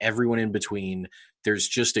quarterback, everyone in between. There's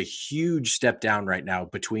just a huge step down right now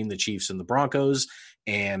between the Chiefs and the Broncos.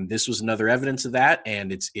 And this was another evidence of that.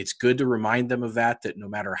 And it's good to remind them of that no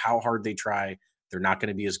matter how hard they try, they're not going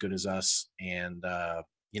to be as good as us. And,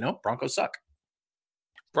 Broncos suck.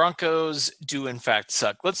 Broncos do, in fact,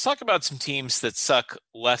 suck. Let's talk about some teams that suck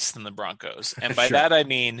less than the Broncos. And by that, I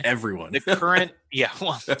mean everyone. The current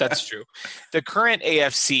that's true. The current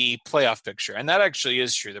AFC playoff picture. And that actually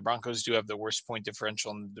is true. The Broncos do have the worst point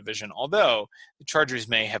differential in the division, although the Chargers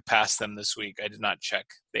may have passed them this week. I did not check.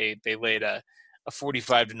 They laid a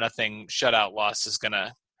 45-0 shutout loss is going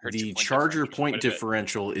to hurt. The Charger point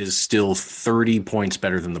differential is still 30 points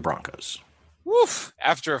better than the Broncos. Woof.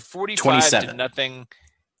 After a 45-0.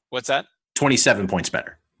 What's that? 27 points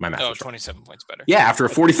better. My math. Oh, 27 points better. Yeah, after a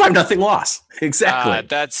 45-0 loss. Exactly.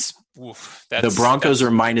 That's the Broncos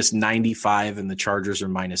are minus 95 and the Chargers are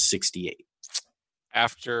minus 68.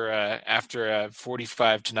 After a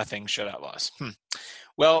 45-0 shutout loss.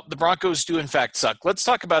 Well, the Broncos do in fact suck. Let's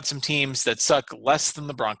talk about some teams that suck less than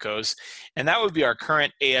the Broncos, and that would be our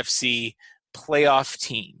current AFC playoff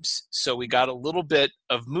teams. So we got a little bit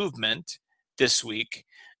of movement this week.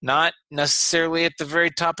 Not necessarily at the very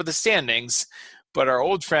top of the standings, but our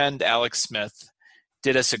old friend Alex Smith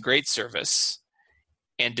did us a great service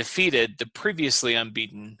and defeated the previously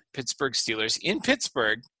unbeaten Pittsburgh Steelers in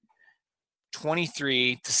Pittsburgh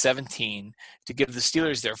 23-17 to give the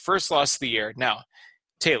Steelers their first loss of the year. Now,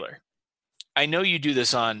 Taylor, I know you do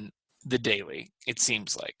this on the daily, it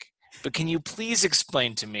seems like, but can you please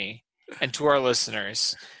explain to me and to our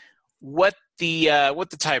listeners what the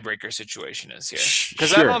tiebreaker situation is here?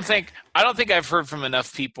 Because sure. I don't think I've heard from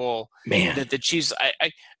enough people that the Chiefs.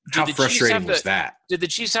 How frustrating was that? Did the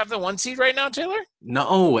Chiefs have the 1 seed right now, Taylor?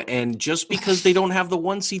 No, and just because they don't have the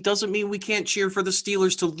 1 seed doesn't mean we can't cheer for the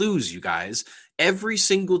Steelers to lose, you guys. Every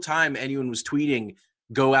single time anyone was tweeting,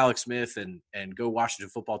 go Alex Smith and go Washington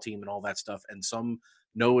football team and all that stuff, and some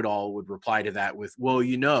know-it-all would reply to that with, well,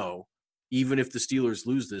 even if the Steelers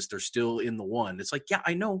lose this, they're still in the 1. It's like, yeah,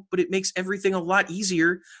 I know, but it makes everything a lot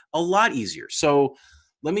easier. So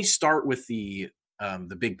let me start with the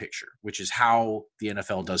big picture, which is how the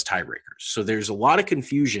NFL does tiebreakers. So there's a lot of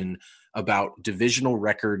confusion about divisional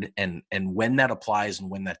record and when that applies and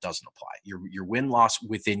when that doesn't apply. Your win-loss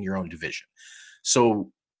within your own division.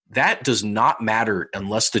 So that does not matter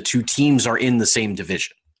unless the two teams are in the same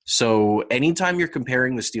division. So anytime you're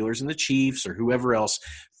comparing the Steelers and the Chiefs or whoever else,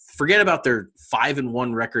 forget about their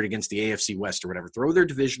 5-1 record against the AFC West or whatever. Throw their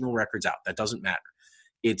divisional records out. That doesn't matter.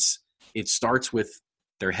 It starts with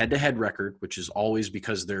their head-to-head record, which is always,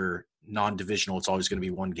 because they're non-divisional, it's always going to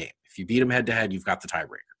be one game. If you beat them head-to-head, you've got the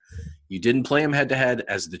tiebreaker. You didn't play them head-to-head,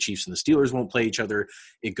 as the Chiefs and the Steelers won't play each other.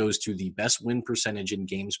 It goes to the best win percentage in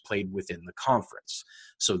games played within the conference.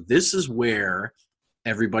 So this is where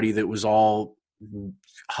everybody that was all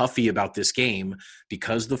huffy about this game,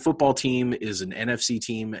 because the football team is an NFC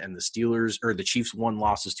team and the Chiefs won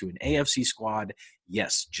losses to an AFC squad.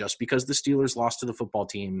 Yes, just because the Steelers lost to the football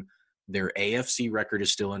team, their AFC record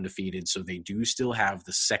is still undefeated. So they do still have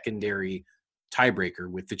the secondary tiebreaker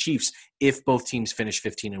with the Chiefs if both teams finish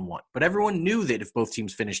 15-1. But everyone knew that if both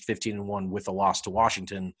teams finished 15-1 with a loss to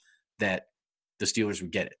Washington, that the Steelers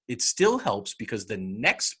would get it. It still helps because the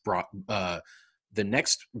next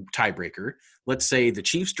tiebreaker, let's say the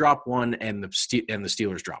Chiefs drop one and the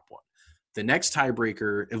Steelers drop one. The next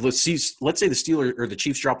tiebreaker, let's say the Steelers or the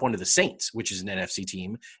Chiefs drop one to the Saints, which is an NFC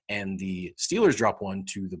team, and the Steelers drop one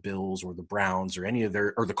to the Bills or the Browns or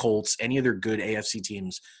the Colts, any of their good AFC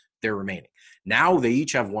teams, they're remaining. Now they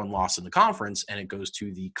each have one loss in the conference, and it goes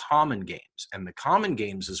to the common games. And the common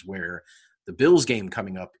games is where the Bills game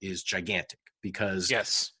coming up is gigantic because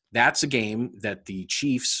that's a game that the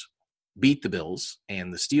Chiefs beat the Bills,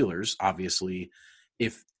 and the Steelers obviously –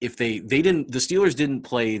 if they didn't, the Steelers didn't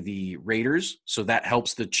play the Raiders, so that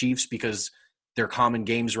helps the Chiefs because they're common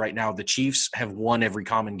games right now. The Chiefs have won every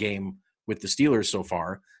common game with the Steelers so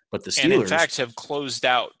far, but the Steelers, and in fact, have closed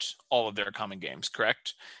out all of their common games.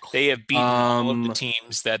 Correct? They have beaten all of the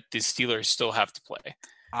teams that the Steelers still have to play.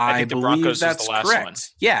 I think the Broncos that's was the last correct. one.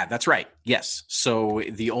 Yeah, that's right. Yes. So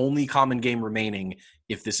the only common game remaining,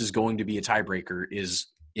 if this is going to be a tiebreaker, is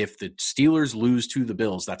if the Steelers lose to the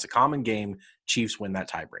Bills. That's a common game. Chiefs win that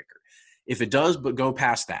tiebreaker. If it does but go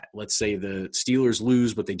past that, let's say the Steelers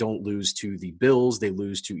lose, but they don't lose to the Bills, they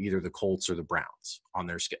lose to either the Colts or the Browns on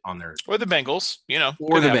their or the Bengals,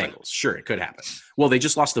 or the Bengals. Sure, it could happen. Well, they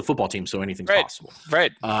just lost the football team, so anything's possible.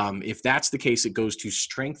 Right. If that's the case, it goes to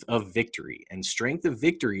strength of victory, and strength of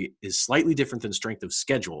victory is slightly different than strength of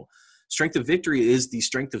schedule. Strength of victory is the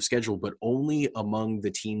strength of schedule, but only among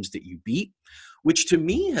the teams that you beat, which to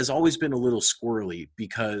me has always been a little squirrely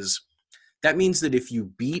because that means that if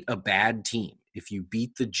you beat a bad team, if you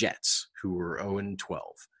beat the Jets, who were 0-12,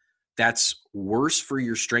 that's worse for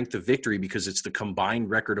your strength of victory because it's the combined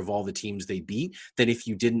record of all the teams they beat than if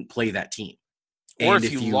you didn't play that team. Or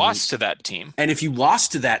if you lost to that team. And if you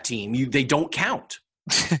lost to that team, they don't count.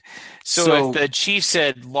 So if the Chiefs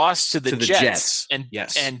had lost to the Jets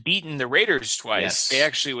and beaten the Raiders twice, they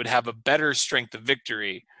actually would have a better strength of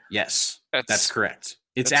victory. Yes, that's correct.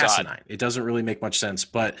 It's asinine. Odd. It doesn't really make much sense.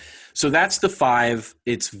 But so that's the 5.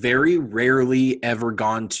 It's very rarely ever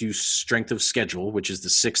gone to strength of schedule, which is the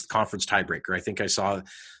 6th conference tiebreaker. I think I saw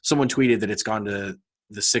someone tweeted that it's gone to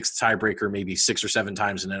the 6th tiebreaker maybe 6 or 7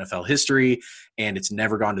 times in NFL history, and it's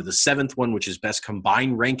never gone to the 7th one, which is best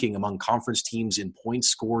combined ranking among conference teams in points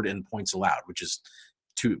scored and points allowed, which is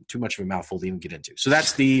too much of a mouthful to even get into. So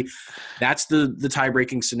that's the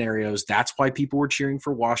tie-breaking scenarios. That's why people were cheering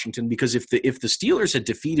for Washington, because if the Steelers had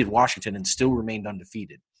defeated Washington and still remained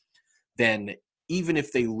undefeated, then even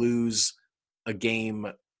if they lose a game,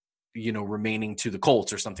 remaining to the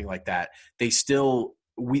Colts or something like that,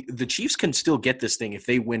 the Chiefs can still get this thing if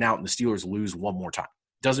they win out and the Steelers lose one more time.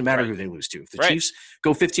 Doesn't matter who they lose to. If the Chiefs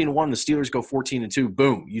go 15-1, the Steelers go 14-2,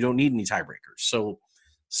 boom, you don't need any tiebreakers. So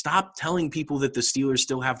stop telling people that the Steelers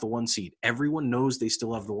still have the 1 seed. Everyone knows they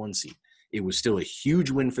still have the 1 seed. It was still a huge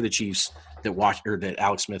win for the Chiefs that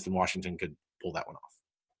Alex Smith in Washington could pull that one off.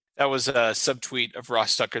 That was a subtweet of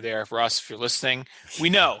Ross Tucker there. Ross, if you're listening, we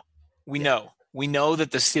know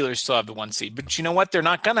that the Steelers still have the 1 seed, but you know what? They're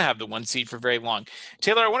not going to have the 1 seed for very long.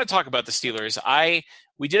 Taylor, I want to talk about the Steelers.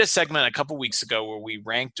 We did a segment a couple weeks ago where we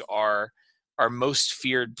ranked our most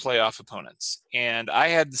feared playoff opponents, and I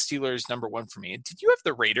had the Steelers number 1 for me. Did you have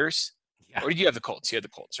the Raiders? Yeah. Or did you have the Colts? You had the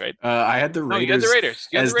Colts, right? I had the Raiders, you had the Raiders.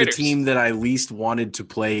 as the team that I least wanted to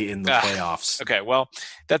play in the playoffs. Okay, well,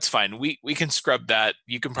 that's fine. We can scrub that.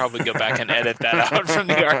 You can probably go back and edit that out from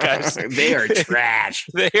the archives. They are trash.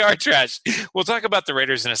 They are trash. We'll talk about the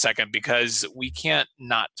Raiders in a second because we can't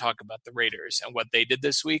not talk about the Raiders and what they did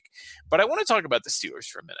this week. But I want to talk about the Steelers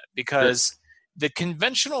for a minute because the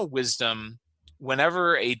conventional wisdom,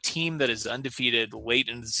 whenever a team that is undefeated late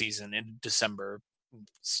in the season, in December,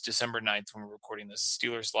 it's December 9th when we're recording this,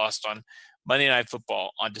 Steelers lost on Monday Night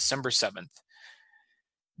Football on December 7th.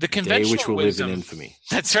 The conventional day which will wisdom, live in infamy.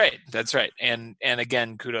 That's right. And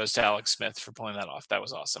again, kudos to Alex Smith for pulling that off. That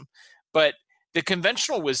was awesome. But the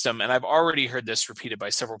conventional wisdom, and I've already heard this repeated by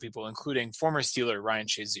several people, including former Steeler Ryan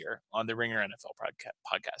Shazier on the Ringer NFL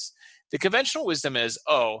podcast. The conventional wisdom is,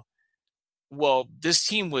 this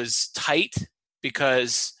team was tight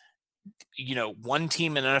because one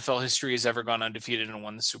team in NFL history has ever gone undefeated and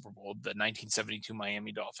won the Super Bowl, the 1972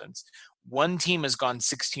 Miami Dolphins. One team has gone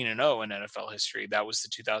 16-0 in NFL history. That was the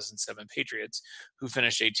 2007 Patriots, who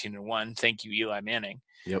finished 18-1. Thank you, Eli Manning.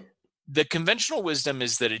 Yep. The conventional wisdom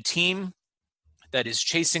is that a team that is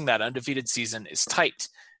chasing that undefeated season is tight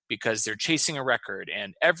because they're chasing a record.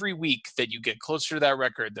 And every week that you get closer to that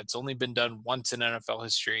record that's only been done once in NFL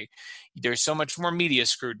history, there's so much more media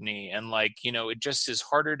scrutiny. And it just is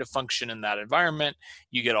harder to function in that environment.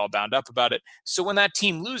 You get all bound up about it. So when that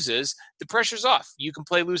team loses, the pressure's off. You can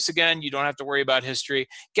play loose again. You don't have to worry about history.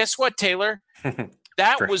 Guess what, Taylor?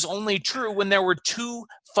 That was only true when there were 2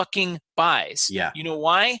 fucking buys. Yeah. You know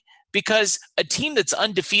why? Because a team that's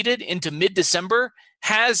undefeated into mid-December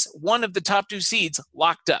has one of the top 2 seeds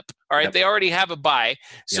locked up. All right. Yep. They already have a bye.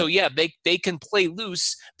 So they can play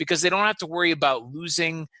loose because they don't have to worry about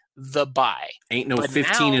losing the bye. Ain't no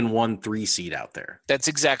 15-1 3 seed out there. That's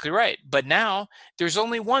exactly right. But now there's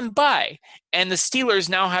only one bye, and the Steelers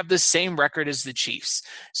now have the same record as the Chiefs.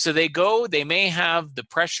 So they may have the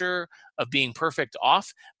pressure of being perfect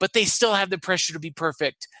off, but they still have the pressure to be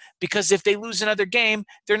perfect, because if they lose another game,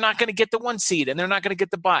 they're not going to get the 1 seed and they're not going to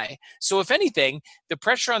get the bye. So if anything, the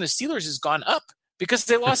pressure on the Steelers has gone up because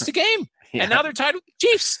they lost a game. And now they're tied with the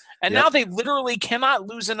Chiefs. And now they literally cannot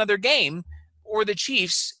lose another game, or the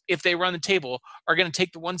Chiefs, if they run the table, are going to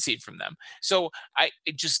take the 1 seed from them. So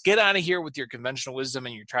just get out of here with your conventional wisdom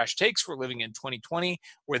and your trash takes. We're living in 2020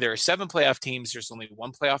 where there are 7 playoff teams. There's only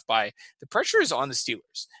 1 playoff bye. The pressure is on the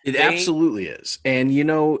Steelers. It absolutely is. And,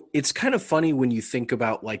 it's kind of funny when you think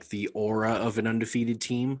about like the aura of an undefeated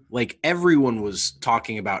team. Like everyone was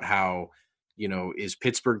talking about how, is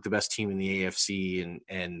Pittsburgh the best team in the AFC?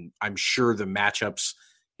 And I'm sure the matchups,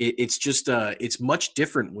 it's just it's much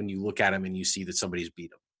different when you look at them and you see that somebody's beat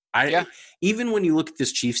them. Even when you look at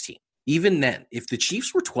this Chiefs team, even then, if the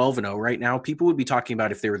Chiefs were 12-0 right now, people would be talking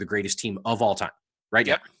about if they were the greatest team of all time right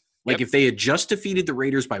now. Like if they had just defeated the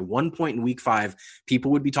Raiders by 1 point in week 5, people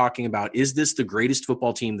would be talking about, is this the greatest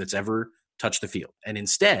football team that's ever touched the field? And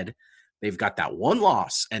instead, they've got that 1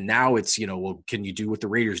 loss, and now it's, well, can you do what the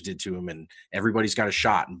Raiders did to them? And everybody's got a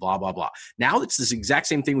shot and blah, blah, blah. Now it's this exact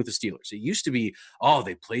same thing with the Steelers. It used to be,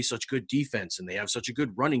 they play such good defense and they have such a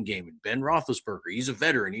good running game. And Ben Roethlisberger, he's a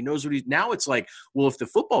veteran. He knows what he's – now it's like, well, if the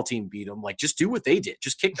football team beat them, like just do what they did.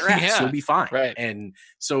 Just kick their ass. You'll be fine. Right. And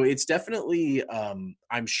so it's definitely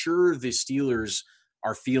I'm sure the Steelers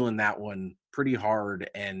are feeling that one pretty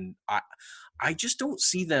hard. And I just don't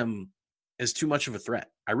see them as too much of a threat.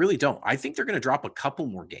 I really don't. I think they're going to drop a couple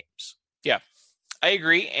more games. Yeah, I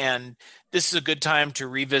agree. And this is a good time to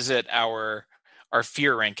revisit our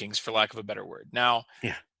fear rankings, for lack of a better word. Now,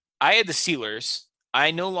 I had the Steelers.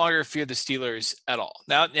 I no longer fear the Steelers at all.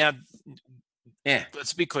 Now,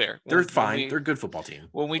 let's be clear. They're fine. They're a good football team.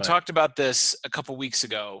 When we talked about this a couple weeks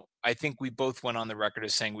ago, I think we both went on the record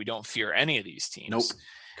as saying we don't fear any of these teams. Nope.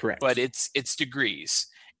 Correct. But it's degrees.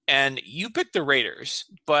 And you picked the Raiders,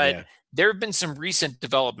 but there have been some recent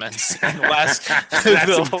developments in the last That's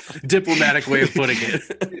a diplomatic way of putting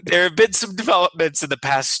it. There have been some developments in the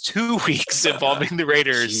past 2 weeks involving the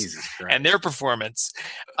Raiders and their performance.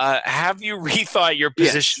 Have you rethought your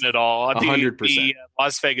position at all on the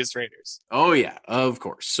Las Vegas Raiders? Oh, yeah, of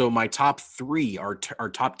course. So my top 3 are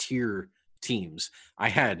top tier teams. I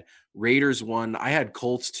had Raiders 1, I had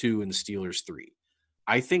Colts 2, and Steelers 3.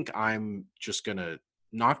 I think I'm just going to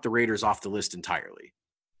knock the Raiders off the list entirely.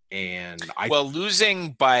 And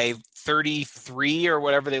losing by 33 or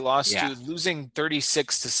whatever they lost to, losing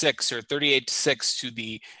 36-6 or 38-6 to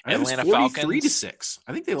the Atlanta Falcons. 43-6.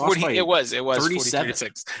 I think they lost 40, by it was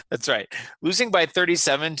 43-6. That's right. Losing by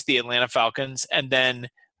 37 to the Atlanta Falcons, and then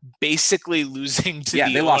basically losing to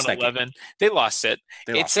the 11. They lost it.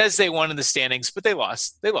 It says they won in the standings, but they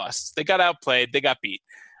lost. They got outplayed. They got beat.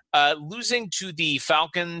 Losing to the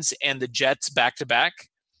Falcons and the Jets back-to-back,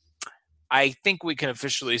 I think we can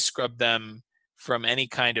officially scrub them from any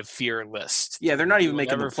kind of fear list. Yeah, they're not even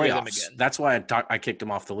making the playoffs. That's why I kicked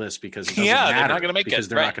them off the list, because it doesn't matter. They're not going to make because it.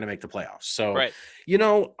 They're not going to make the playoffs. So,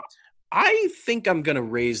 I think I'm going to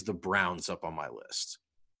raise the Browns up on my list.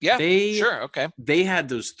 Yeah, sure. Okay. They had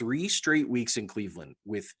those 3 straight weeks in Cleveland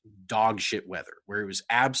with dog shit weather where it was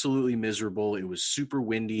absolutely miserable. It was super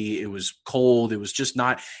windy. It was cold. It was just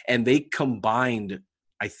not. And they combined,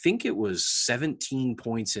 I think it was 17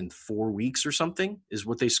 points in 4 weeks or something is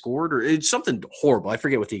what they scored, or it's something horrible. I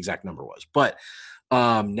forget what the exact number was. But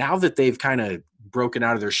now that they've kind of broken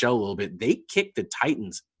out of their shell a little bit, they kicked the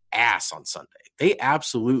Titans' ass on Sunday. They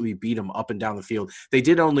absolutely beat them up and down the field. They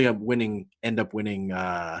did only end up winning,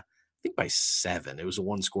 I think by 7. It was a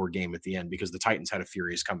 1-score game at the end because the Titans had a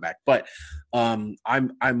furious comeback. But I'm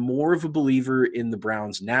more of a believer in the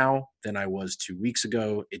Browns now than I was 2 weeks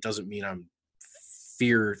ago. It doesn't mean I'm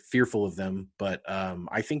fearful of them, but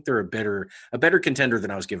I think they're a better contender than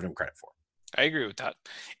I was giving them credit for. I agree with that.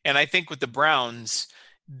 And I think with the Browns,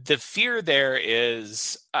 the fear there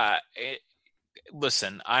is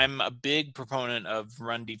listen, I'm a big proponent of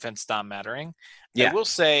run defense not mattering. I will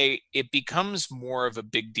say it becomes more of a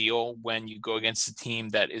big deal when you go against a team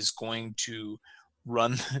that is going to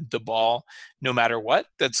run the ball no matter what.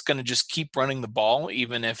 That's going to just keep running the ball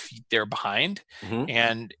even if they're behind.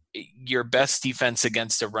 And your best defense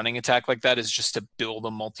against a running attack like that is just to build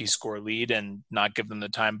a multi-score lead and not give them the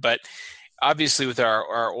time. But obviously with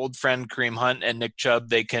our old friend Kareem Hunt and Nick Chubb,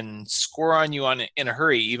 they can score on you in a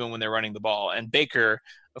hurry even when they're running the ball. And Baker,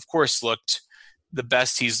 of course, looked the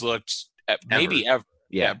best he's looked at maybe ever.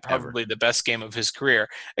 Yeah, probably the best game of his career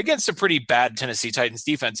against a pretty bad Tennessee Titans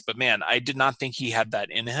defense. But man, I did not think he had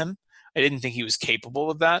that in him. I didn't think he was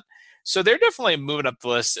capable of that. So they're definitely moving up the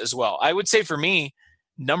list as well. I would say for me,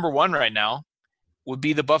 number one right now would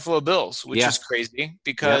be the Buffalo Bills, which is crazy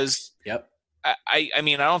because I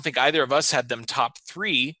mean, I don't think either of us had them top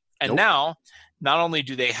three. And now not only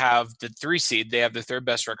do they have the 3 seed, they have the third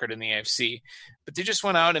best record in the AFC, but they just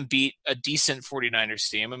went out and beat a decent 49ers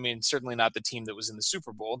team. I mean, certainly not the team that was in the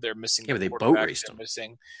Super Bowl. They're missing they boat raced them.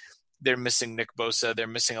 They're missing Nick Bosa. They're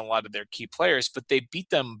missing a lot of their key players, but they beat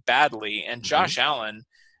them badly. And Josh Allen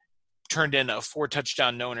turned in a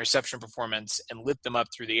 4-touchdown, no interception performance and lit them up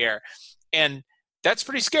through the air. And that's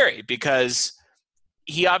pretty scary because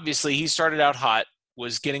he started out hot,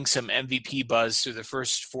 was getting some MVP buzz through the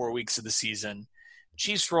first 4 weeks of the season.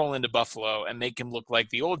 Chiefs roll into Buffalo and make him look like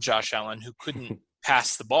the old Josh Allen who couldn't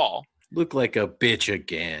pass the ball. Look like a bitch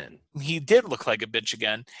again. He did look like a bitch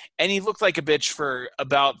again. And he looked like a bitch for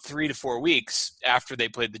about 3 to 4 weeks after they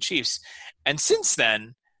played the Chiefs. And since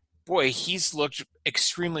then, boy, he's looked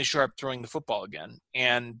extremely sharp throwing the football again.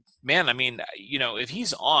 And man, I mean, if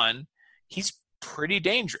he's on, he's pretty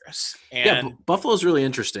dangerous. And Buffalo's really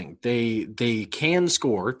interesting. They can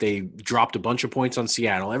score. They dropped a bunch of points on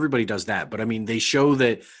Seattle. Everybody does that. But I mean, they show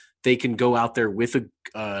that they can go out there with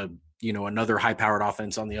another high-powered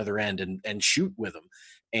offense on the other end and shoot with them.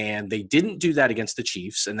 And they didn't do that against the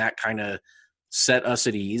Chiefs, and that kind of set us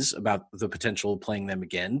at ease about the potential of playing them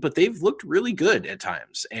again. But they've looked really good at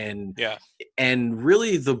times. And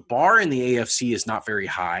really the bar in the AFC is not very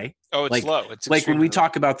high. Oh, it's low. It's like when we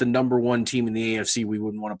talk about the number one team in the AFC, we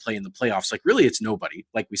wouldn't want to play in the playoffs. Like really it's nobody,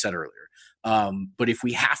 like we said earlier. But if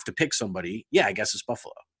we have to pick somebody, I guess it's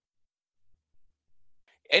Buffalo.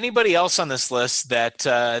 Anybody else on this list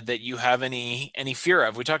that you have any fear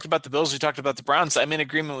of? We talked about the Bills. We talked about the Browns. I'm in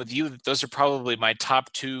agreement with you that those are probably my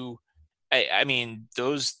top two. I mean,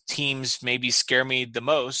 those teams maybe scare me the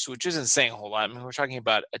most, which isn't saying a whole lot. I mean, we're talking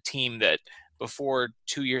about a team that before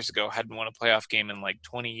 2 years ago hadn't won a playoff game in like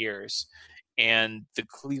 20 years. And the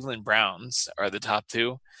Cleveland Browns are the top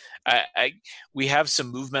two. We have some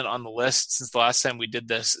movement on the list since the last time we did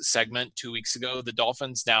this segment 2 weeks ago. The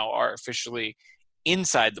Dolphins now are officially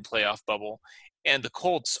inside the playoff bubble, and the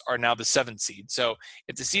Colts are now the 7th seed. So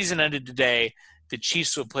if the season ended today, the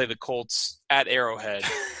Chiefs would play the Colts at Arrowhead.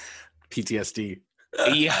 PTSD.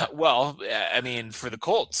 Yeah, well, I mean, for the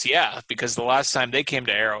Colts, because the last time they came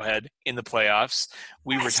to Arrowhead in the playoffs,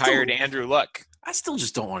 we retired Andrew Luck. I still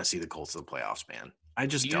just don't want to see the Colts in the playoffs, man. I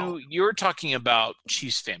just don't. You're talking about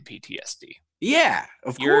Chiefs fan PTSD. Yeah,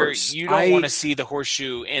 of course. You don't want to see the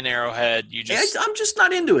horseshoe in Arrowhead. I'm just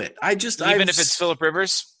not into it. Even if it's Phillip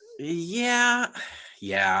Rivers? Yeah.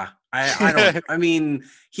 I don't. I mean,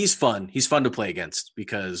 he's fun. He's fun to play against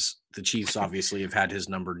because the Chiefs obviously have had his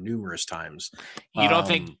number numerous times. You don't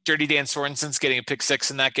think Dirty Dan Sorensen's getting a pick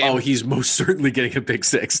six in that game? Oh, he's most certainly getting a pick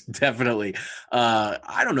six. Definitely.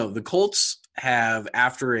 I don't know. The Colts have,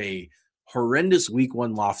 after a horrendous week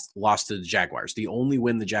one loss to the Jaguars, the only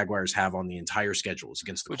win the Jaguars have on the entire schedule is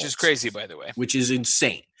against the Colts. Which is crazy, by the way. Which is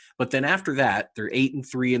insane. But then after that, they're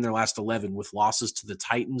 8-3 in their last 11 with losses to the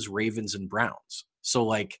Titans, Ravens, and Browns. So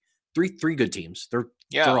like three good teams. They're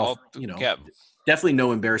all, definitely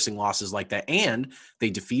no embarrassing losses like that. And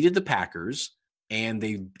they defeated the Packers, and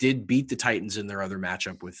they did beat the Titans in their other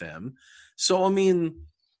matchup with them. So I mean,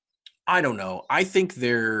 I don't know. I think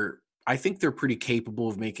they're pretty capable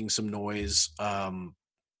of making some noise.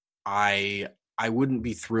 I wouldn't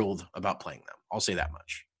be thrilled about playing them. I'll say that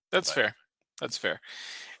much. That's fair.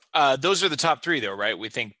 Those are the top three, though, right? We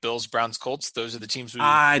think Bills, Browns, Colts. Those are the teams.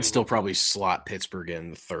 I'd still probably slot Pittsburgh in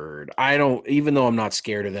the third. Even though I'm not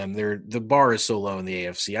scared of them, the bar is so low in the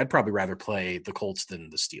AFC. I'd probably rather play the Colts than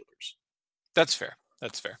the Steelers. That's fair.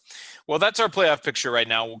 Well, that's our playoff picture right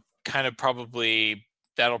now. We'll kind of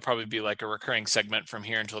that'll probably be like a recurring segment from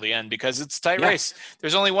here until the end because it's a tight race.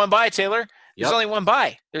 There's only one bye, Taylor. There's only one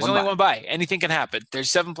bye. Anything can happen.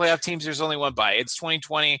 There's 7 playoff teams. There's only one bye. It's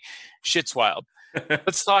 2020. Shit's wild.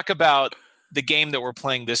 Let's talk about the game that we're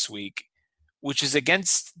playing this week, which is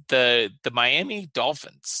against the Miami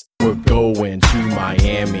Dolphins. We're going to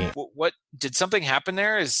Miami. What did something happen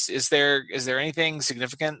there? Is there anything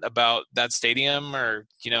significant about that stadium, or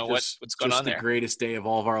what's going on there? The greatest day of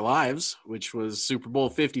all of our lives, which was Super Bowl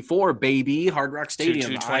 54, baby, Hard Rock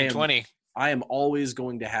Stadium. 2020. I am always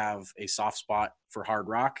going to have a soft spot for Hard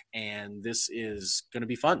Rock, and this is going to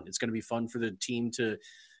be fun. It's going to be fun for the team to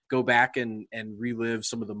go back and relive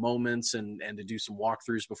some of the moments and to do some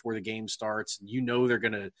walkthroughs before the game starts. You know they're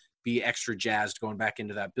going to be extra jazzed going back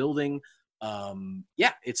into that building.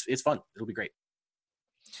 Yeah, it's fun. It'll be great.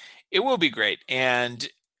 It will be great. And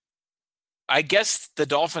I guess the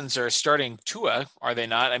Dolphins are starting Tua, are they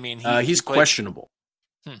not? I mean, he's questionable.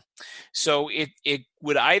 So it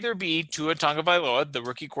would either be Tua Tagovailoa, the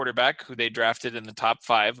rookie quarterback who they drafted in the top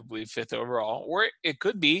 5, I believe 5th overall, or it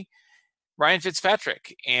could be Ryan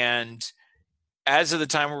Fitzpatrick. And as of the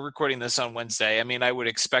time we're recording this on Wednesday, I mean, I would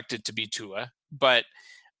expect it to be Tua, but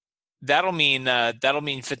that'll mean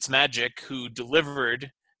Fitzmagic, who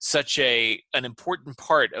delivered such an important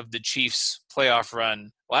part of the Chiefs' playoff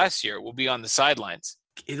run last year, will be on the sidelines.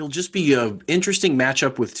 It'll just be an interesting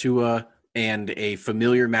matchup with Tua and a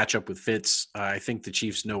familiar matchup with Fitz. I think the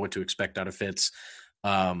Chiefs know what to expect out of Fitz.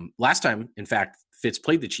 Last time, in fact, Fitz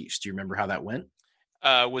played the Chiefs. Do you remember how that went?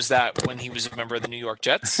 Was that when he was a member of the New York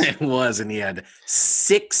Jets? It was, and he had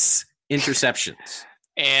 6 interceptions.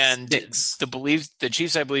 And the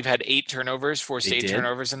Chiefs, I believe, had 8 turnovers, forced 8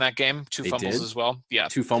 turnovers in that game, 2 fumbles as well. Yeah,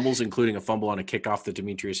 2 fumbles, including a fumble on a kickoff that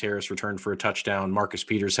Demetrius Harris returned for a touchdown. Marcus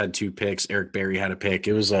Peters had 2 picks. Eric Berry had a pick.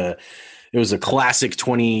 It was a classic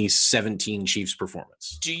 2017 Chiefs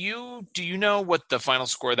performance. Do you know what the final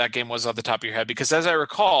score of that game was off the top of your head? Because as I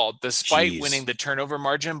recall, despite winning the turnover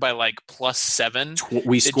margin by like +7,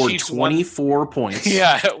 we scored 24 points.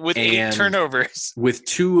 Yeah, with 8 turnovers. With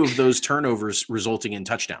 2 of those turnovers resulting in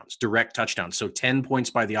touchdowns, direct touchdowns. So 10 points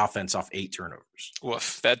by the offense off 8 turnovers.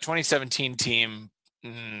 Woof, that 2017 team.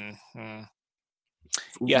 Yeah,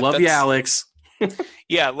 love you, Alex.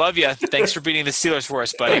 Yeah, love you. Thanks for beating the Steelers for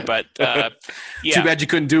us, buddy. But yeah, too bad you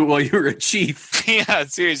couldn't do it while you were a Chief. Yeah,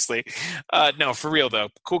 seriously. No, for real though.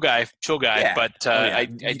 Cool guy, chill guy. Yeah. But I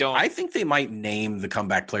don't. I think they might name the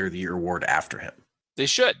Comeback Player of the Year award after him. They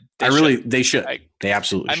should. They should. They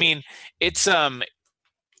absolutely. I mean, it's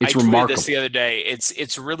It's I remarkable. tweeted this the other day.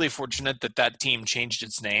 It's really fortunate that team changed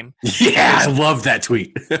its name. Yeah, I love that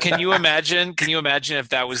tweet. Can you imagine if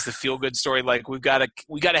that was the feel good story? Like we got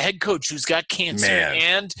a head coach who's got cancer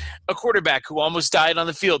and a quarterback who almost died on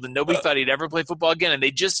the field and nobody thought he'd ever play football again, and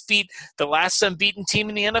they just beat the last unbeaten team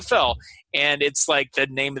in the NFL. And it's like the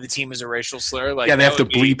name of the team is a racial slur. Like, yeah, they have to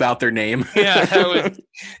bleep out their name. Yeah,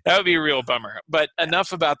 that would be a real bummer. But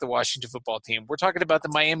enough about the Washington football team. We're talking about the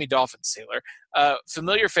Miami Dolphins, Taylor.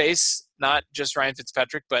 Familiar face, not just Ryan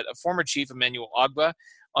Fitzpatrick, but a former Chief, Emmanuel Ogbah,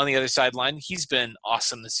 on the other sideline. He's been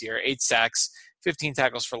awesome this year. 8 sacks, 15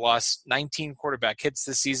 tackles for loss, 19 quarterback hits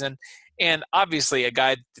this season. And obviously a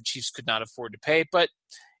guy the Chiefs could not afford to pay, but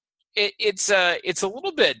it's a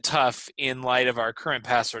little bit tough in light of our current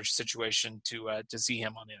pass rush situation to see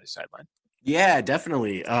him on the other sideline. Yeah,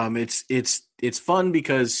 definitely. It's fun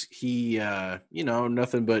because he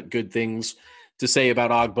nothing but good things to say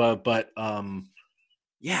about Ogbah, but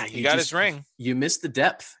yeah, he got his ring. You missed the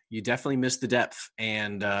depth. You definitely missed the depth,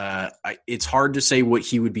 and it's hard to say what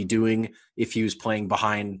he would be doing if he was playing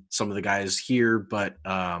behind some of the guys here. But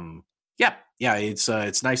yeah,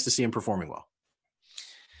 it's nice to see him performing well.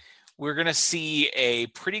 We're going to see a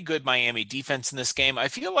pretty good Miami defense in this game. I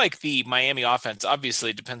feel like the Miami offense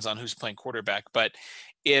obviously depends on who's playing quarterback, but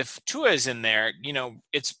if Tua is in there,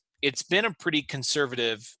 it's been a pretty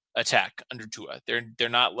conservative attack under Tua. They're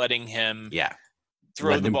not letting him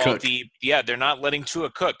throw the ball deep. Yeah, they're not letting Tua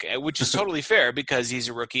cook, which is totally fair because he's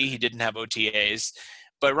a rookie. He didn't have OTAs.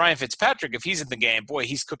 But Ryan Fitzpatrick, if he's in the game, boy,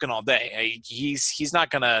 he's cooking all day. He's not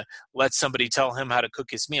going to let somebody tell him how to cook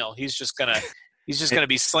his meal. He's just going to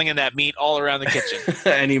be slinging that meat all around the kitchen.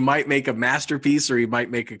 And he might make a masterpiece or he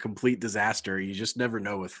might make a complete disaster. You just never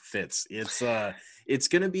know with Fitz. It's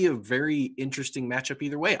going to be a very interesting matchup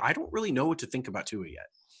either way. I don't really know what to think about Tua yet.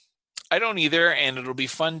 I don't either, and it'll be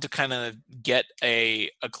fun to kind of get a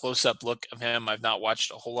close-up look of him. I've not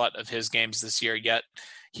watched a whole lot of his games this year yet.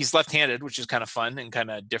 He's left-handed, which is kind of fun and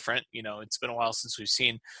kind of different. It's been a while since we've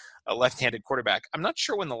seen a left-handed quarterback. I'm not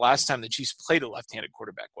sure when the last time the Chiefs played a left-handed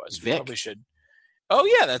quarterback was. Vic. We probably should. Oh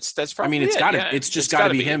yeah, that's probably. I mean, it's just got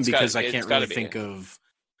to be him because I can't really think of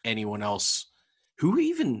anyone else. Who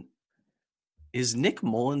even is Nick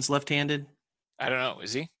Mullins left-handed? I don't know.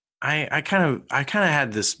 Is he? I kind of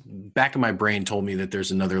had this back of my brain told me that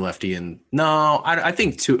there's another lefty, and no, I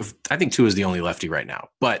think Tua is the only lefty right now.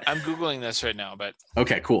 But I'm Googling this right now. But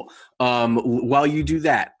okay, cool. While you do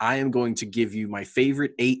that, I am going to give you my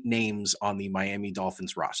favorite 8 names on the Miami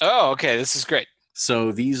Dolphins roster. Oh, okay, this is great.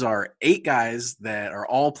 So these are 8 guys that are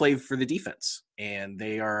all played for the defense, and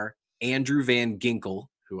they are Andrew Van Ginkel,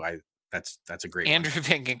 who I That's a great Andrew one.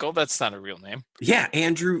 Van Ginkel. That's not a real name. Yeah,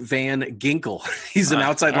 Andrew Van Ginkel. He's an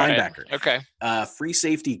outside linebacker. Right. Okay. Free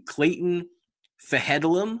safety Clayton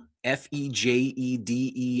Fejedelem, Fededelem.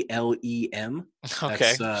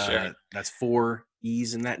 Okay. Sure. That's 4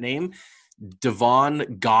 E's in that name. Devon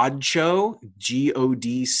Godcho, Godchaux.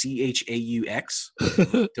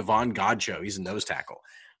 Devon Godcho. He's a nose tackle.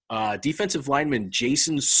 Defensive lineman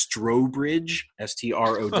Jason Strowbridge,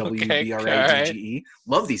 Strowbridge. Right.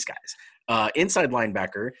 Love these guys. Inside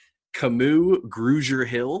linebacker Camus Grugier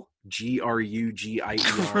Hill,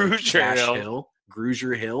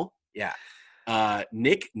 Grugier Hill. Yeah.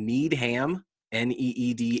 Nick Needham,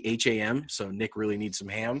 Needham. So Nick really needs some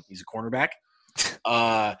ham. He's a cornerback.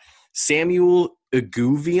 Samuel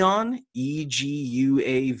Eguavion, Eguaven.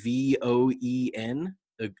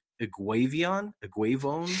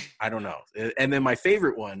 Eguavon. I don't know. And then my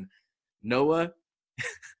favorite one, Noah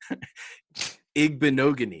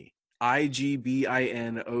Igbinogany,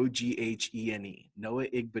 Igbinoghene. Noah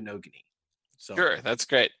Igbinogany. So Sure, that's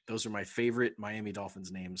great. Those are my favorite Miami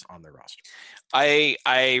Dolphins names on their roster.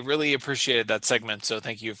 I really appreciated that segment, so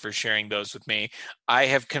thank you for sharing those with me. I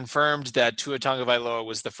have confirmed that Tua Tagovailoa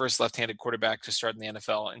was the first left-handed quarterback to start in the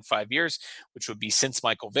NFL in 5 years, which would be since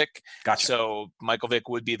Michael Vick. Gotcha. So Michael Vick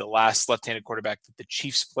would be the last left-handed quarterback that the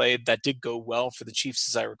Chiefs played. That did go well for the Chiefs,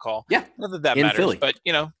 as I recall. Yeah, not that in matters, Philly. but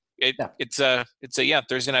it's a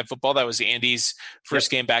Thursday Night Football. That was Andy's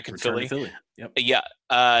first game back in Philly. Yep. Yeah.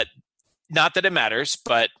 Not that it matters,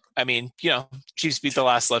 but I mean, Chiefs beat the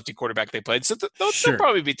last lefty quarterback they played, so they'll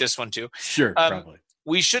probably beat this one too. Sure, probably.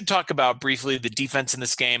 We should talk about briefly the defense in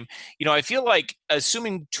this game. I feel like,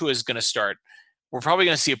 assuming Tua is going to start, we're probably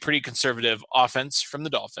going to see a pretty conservative offense from the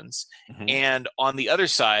Dolphins. Mm-hmm. And on the other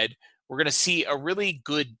side, we're going to see a really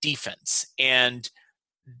good defense. And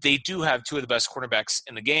they do have two of the best cornerbacks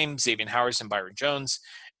in the game, Xavier Howard and Byron Jones.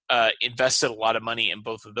 Invested a lot of money in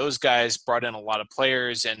both of those guys, brought in a lot of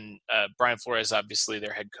players, and Brian Flores, obviously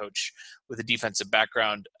their head coach with a defensive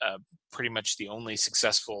background, pretty much the only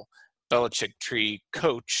successful Belichick tree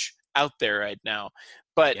coach out there right now.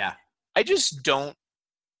 But yeah. I just don't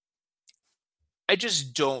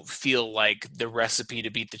feel like the recipe to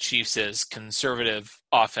beat the Chiefs is conservative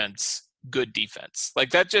offense, good defense. Like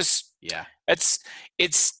that just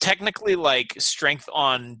it's technically like strength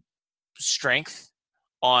on strength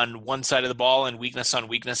on one side of the ball and weakness on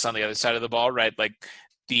weakness on the other side of the ball, right? Like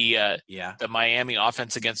the Miami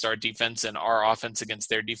offense against our defense and our offense against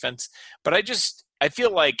their defense. But I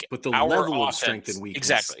feel like but the our level offense, of strength and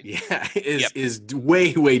weakness exactly, is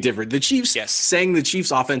way, way different. The Chiefs, yes. saying the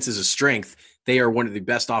Chiefs offense is a strength, they are one of the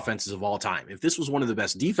best offenses of all time. If this was one of the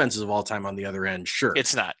best defenses of all time on the other end, sure.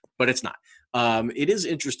 It's not. But it's not. It is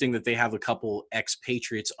interesting that they have a couple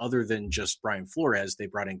ex-Patriots other than just Brian Flores. They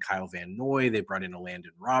brought in Kyle Van Noy. They brought in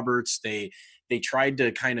Landon Roberts. They tried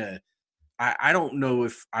to kind of – I don't know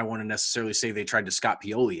if I want to necessarily say they tried to Scott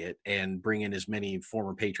Pioli it and bring in as many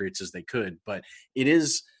former Patriots as they could. But it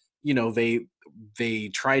is – they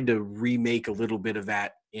tried to remake a little bit of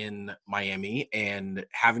that in Miami, and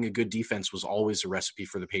having a good defense was always a recipe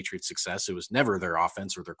for the Patriots' success. It was never their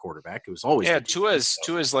offense or their quarterback. It was always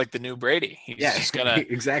Tua's like the new Brady. He's just gonna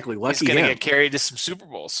exactly. Lucky he's gonna him. get carried to some Super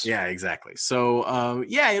Bowls. Yeah, exactly. So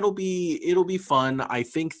it'll be fun. I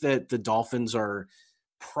think that the Dolphins are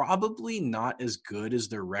probably not as good as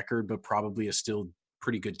their record, but probably a still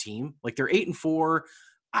pretty good team. Like they're 8-4.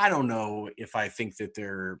 I don't know if I think that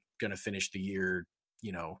they're gonna finish the year,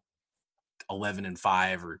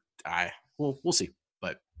 11-5, or we'll see.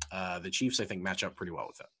 But the Chiefs, I think, match up pretty well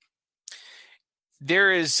with that.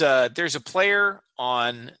 There's a player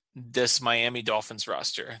on this Miami Dolphins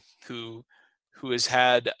roster who has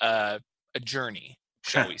had a journey,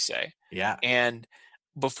 shall we say? Yeah. And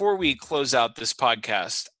before we close out this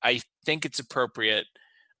podcast, I think it's appropriate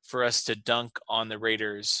for us to dunk on the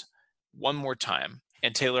Raiders one more time.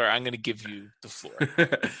 And Taylor, I'm going to give you the floor.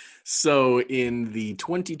 So in the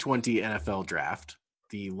 2020 NFL draft,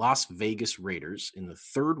 the Las Vegas Raiders in the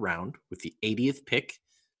third round with the 80th pick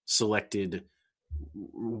selected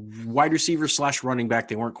wide receiver / running back.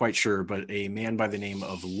 They weren't quite sure, but a man by the name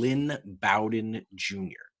of Lynn Bowden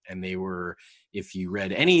Jr. And they were, if you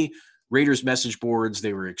read any Raiders message boards,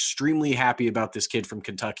 they were extremely happy about this kid from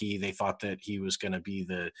Kentucky. They thought that he was going to be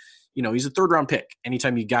he's a third round pick.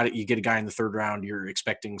 Anytime you get a guy in the third round, you're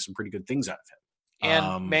expecting some pretty good things out of him.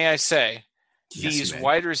 And may I say, these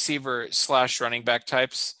wide receiver / running back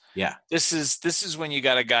types. Yeah. This is when you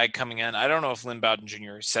got a guy coming in. I don't know if Lynn Bowden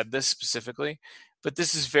Jr. said this specifically, but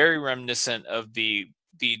this is very reminiscent of the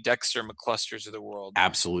the Dexter McClusters of the world.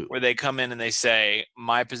 Absolutely. Where they come in and they say,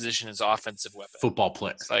 my position is offensive weapon. Football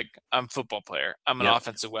player. It's like, I'm a football player. I'm an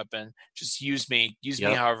offensive weapon. Just use me. Use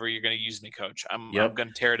me however you're going to use me, coach. I'm going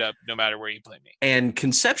to tear it up no matter where you play me. And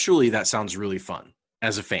conceptually, that sounds really fun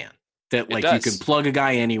as a fan. That like you can plug a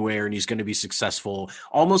guy anywhere and he's going to be successful.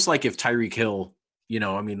 Almost like if Tyreek Hill, the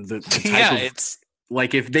type of, it's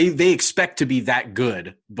like if they expect to be that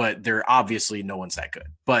good, but they're obviously no one's that good,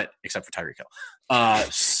 but except for Tyreek Hill.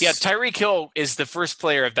 Tyreek Hill is the first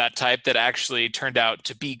player of that type that actually turned out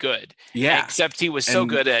to be good. Yeah. Except he was so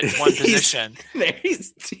good at one position.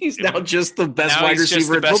 He's now just the best wide receiver.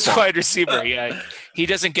 Just the best football. wide receiver. Yeah. He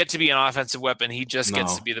doesn't get to be an offensive weapon. He just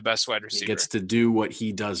gets to be the best wide receiver. He gets to do what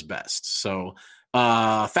he does best. So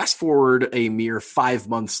fast forward a mere 5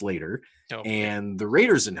 months later, and the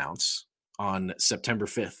Raiders announce on September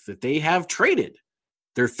 5th that they have traded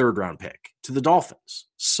their 3rd round pick to the Dolphins.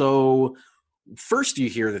 So first you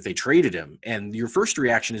hear that they traded him, and your first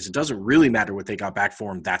reaction is it doesn't really matter what they got back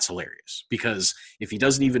for him. That's hilarious, because if he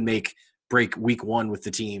doesn't even break week 1 with the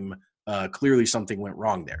team, clearly something went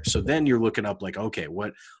wrong there. So then you're looking up like, okay,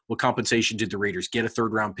 what compensation did the Raiders get a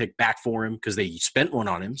 3rd round pick back for him? Because they spent one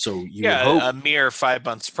on him. So you would hope, a mere 5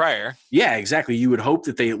 months prior. Yeah, exactly. You would hope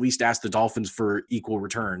that they at least asked the Dolphins for equal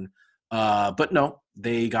return. But no,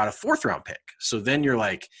 they got a 4th round pick. So then you're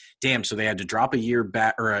like, damn, so they had to drop a year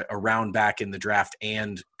back or a round back in the draft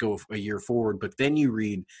and go a year forward. But then you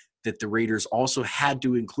read that the Raiders also had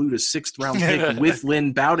to include a 6th round pick with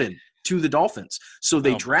Lynn Bowden to the Dolphins. So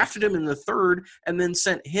they drafted him in the 3rd and then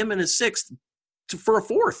sent him in a 6th for a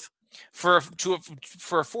 4th. For a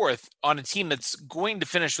 4th on a team that's going to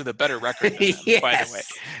finish with a better record than them, by the way.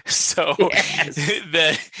 So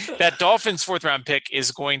that Dolphins 4th round pick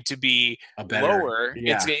is going to be lower.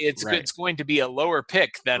 Yeah, it's going to be a lower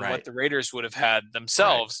pick than what the Raiders would have had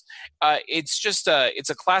themselves. It's just it's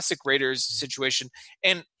a classic Raiders situation.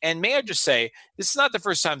 And may I just say, this is not the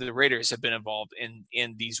first time that the Raiders have been involved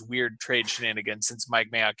in these weird trade shenanigans since Mike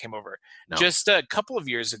Mayock came over. No. Just a couple of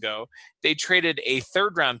years ago, they traded a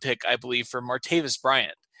 3rd round pick, I believe, for Martavis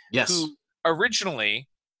Bryant, who originally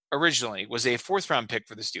was a 4th round pick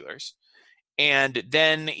for the Steelers. And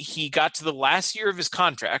then he got to the last year of his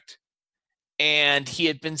contract, and he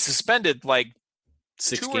had been suspended like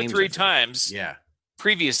 2 or 3 times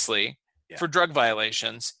previously for drug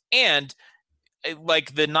violations. And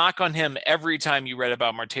like the knock on him every time you read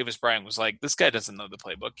about Martavis Bryant was like, this guy doesn't know the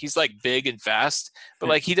playbook. He's like big and fast, but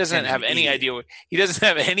like he doesn't have any idea what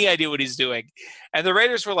he's doing. And the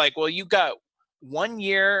Raiders were like, well, you got 1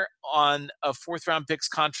 year on a 4th round pick's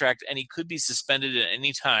contract, and he could be suspended at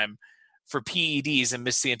any time for PEDs and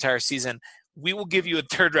miss the entire season. We will give you a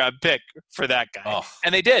 3rd round pick for that guy.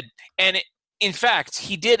 And they did. And in fact,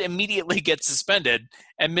 he did immediately get suspended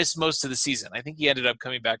and miss most of the season. I think he ended up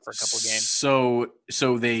coming back for a couple of games. So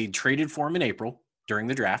they traded for him in April during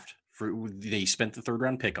the draft. They spent the 3rd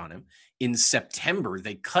round pick on him. In September,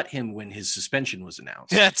 they cut him when his suspension was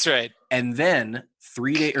announced. That's right. And then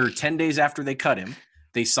 10 days after they cut him,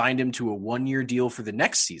 they signed him to a 1-year deal for the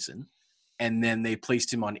next season. And then they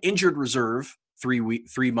placed him on injured reserve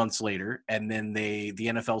 3 months later, and then the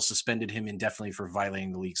NFL suspended him indefinitely for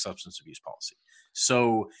violating the league's substance abuse policy.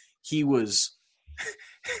 So he was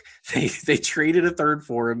they traded a 3rd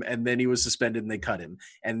for him, and then he was suspended and they cut him.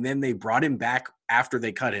 And then they brought him back after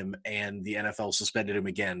they cut him, and the NFL suspended him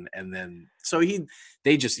again. And then so I don't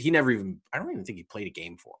even think he played a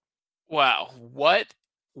game for him. Wow.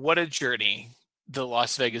 What a journey the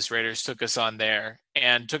Las Vegas Raiders took us on there,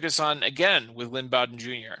 and took us on again with Lynn Bowden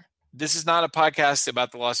Jr. This is not a podcast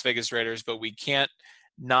about the Las Vegas Raiders, but we can't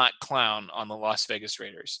not clown on the Las Vegas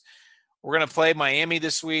Raiders. We're going to play Miami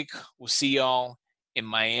this week. We'll see y'all in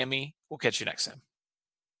Miami. We'll catch you next time.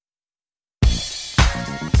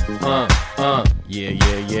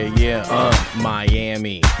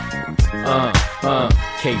 Miami.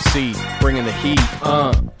 KC, bringing the heat.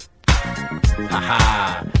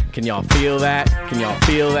 Haha. Can y'all feel that?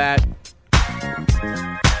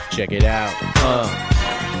 Check it out.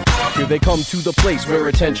 Here they come to the place where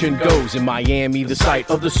attention goes. In Miami, the site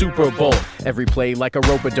of the Super Bowl. Every play like a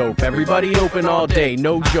rope-a-dope. Everybody open all day,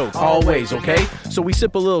 no joke, always, okay? So we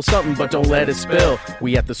sip a little something, but don't let it spill.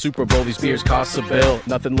 We at the Super Bowl, these beers cost a bill.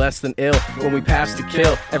 Nothing less than ill when we pass the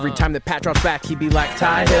kill. Every time that Pat drops back, he be like,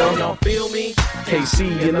 Ty Hill. Y'all feel me?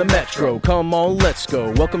 KC in the Metro, come on, let's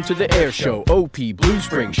go. Welcome to the Air Show. OP, Blue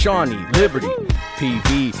Spring, Shawnee, Liberty,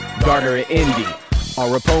 PV, Gardner, and Indy.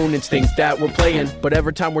 Our opponents think that we're playing, but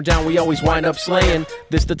every time we're down, we always wind up slaying.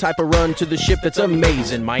 This the type of run to the ship that's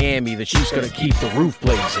amazing. Miami, the Chiefs gonna keep the roof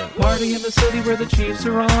blazing. Party in the city where the Chiefs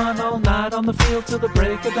are on, all night on the field till the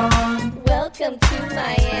break of dawn. Welcome to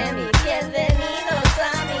Miami, bienvenidos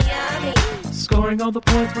a Miami. Scoring all the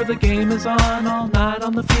points where the game is on, all night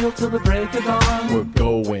on the field till the break of dawn. We're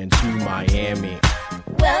going to Miami.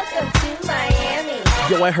 Welcome to Miami.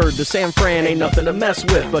 Yo, I heard the San Fran ain't nothing to mess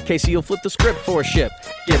with, but Casey will flip the script for a ship.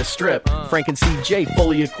 Get a strip. Frank and CJ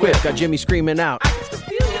fully equipped, got Jimmy screaming out.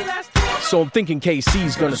 So I'm thinking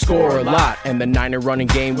KC's gonna score a lot, and the Niner running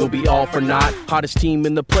game will be all for naught. Hottest team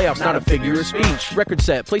in the playoffs, not a figure of speech. Record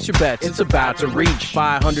set, place your bets, it's about to reach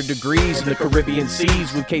 500 degrees in the Caribbean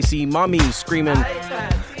seas with KC mommy screaming.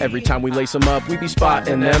 Every time we lace them up, we be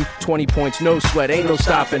spotting them. 20 points, no sweat, ain't no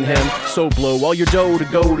stopping him. So blow all your dough to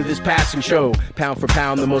go to this passing show. Pound for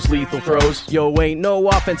pound, the most lethal throws. Yo, ain't no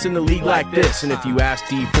offense in the league like this. And if you ask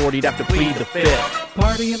D40'd have to plead the fifth.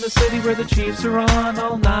 Party in the city where the Chiefs are on,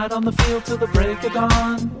 all night on the field till the break of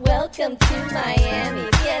dawn. Welcome to Miami,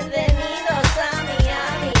 bienvenidos a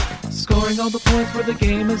Miami. Scoring all the points where the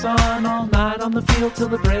game is on, all night on the field till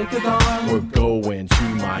the break of dawn. We're going to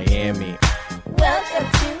Miami.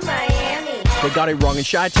 Welcome to Miami. They got it wrong in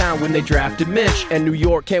Chi-Town when they drafted Mitch. And New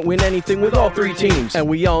York can't win anything with all three teams. And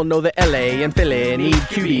we all know that LA and Philly need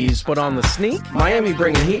cuties. But on the sneak, Miami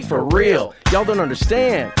bringing heat for real. Y'all don't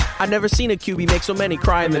understand. I've never seen a QB make so many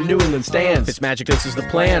cry in the New England stands. It's magic, this is the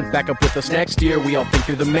plan. Back up with us next year. We all think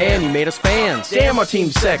you're the man. You made us fans. Damn, our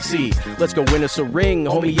team's sexy. Let's go win us a ring.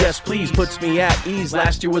 Homie, yes, please. Puts me at ease.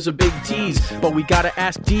 Last year was a big tease. But we gotta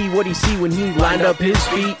ask D what'd he see when he lined up his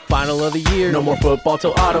feet. Final of the year. No more football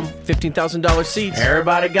till autumn. $15,000 seats.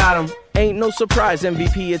 Everybody got 'em. Ain't no surprise,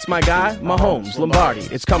 MVP, it's my guy. Mahomes, Lombardi,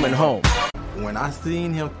 it's coming home. When I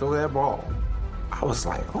seen him throw that ball, I was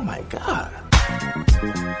like, oh my God.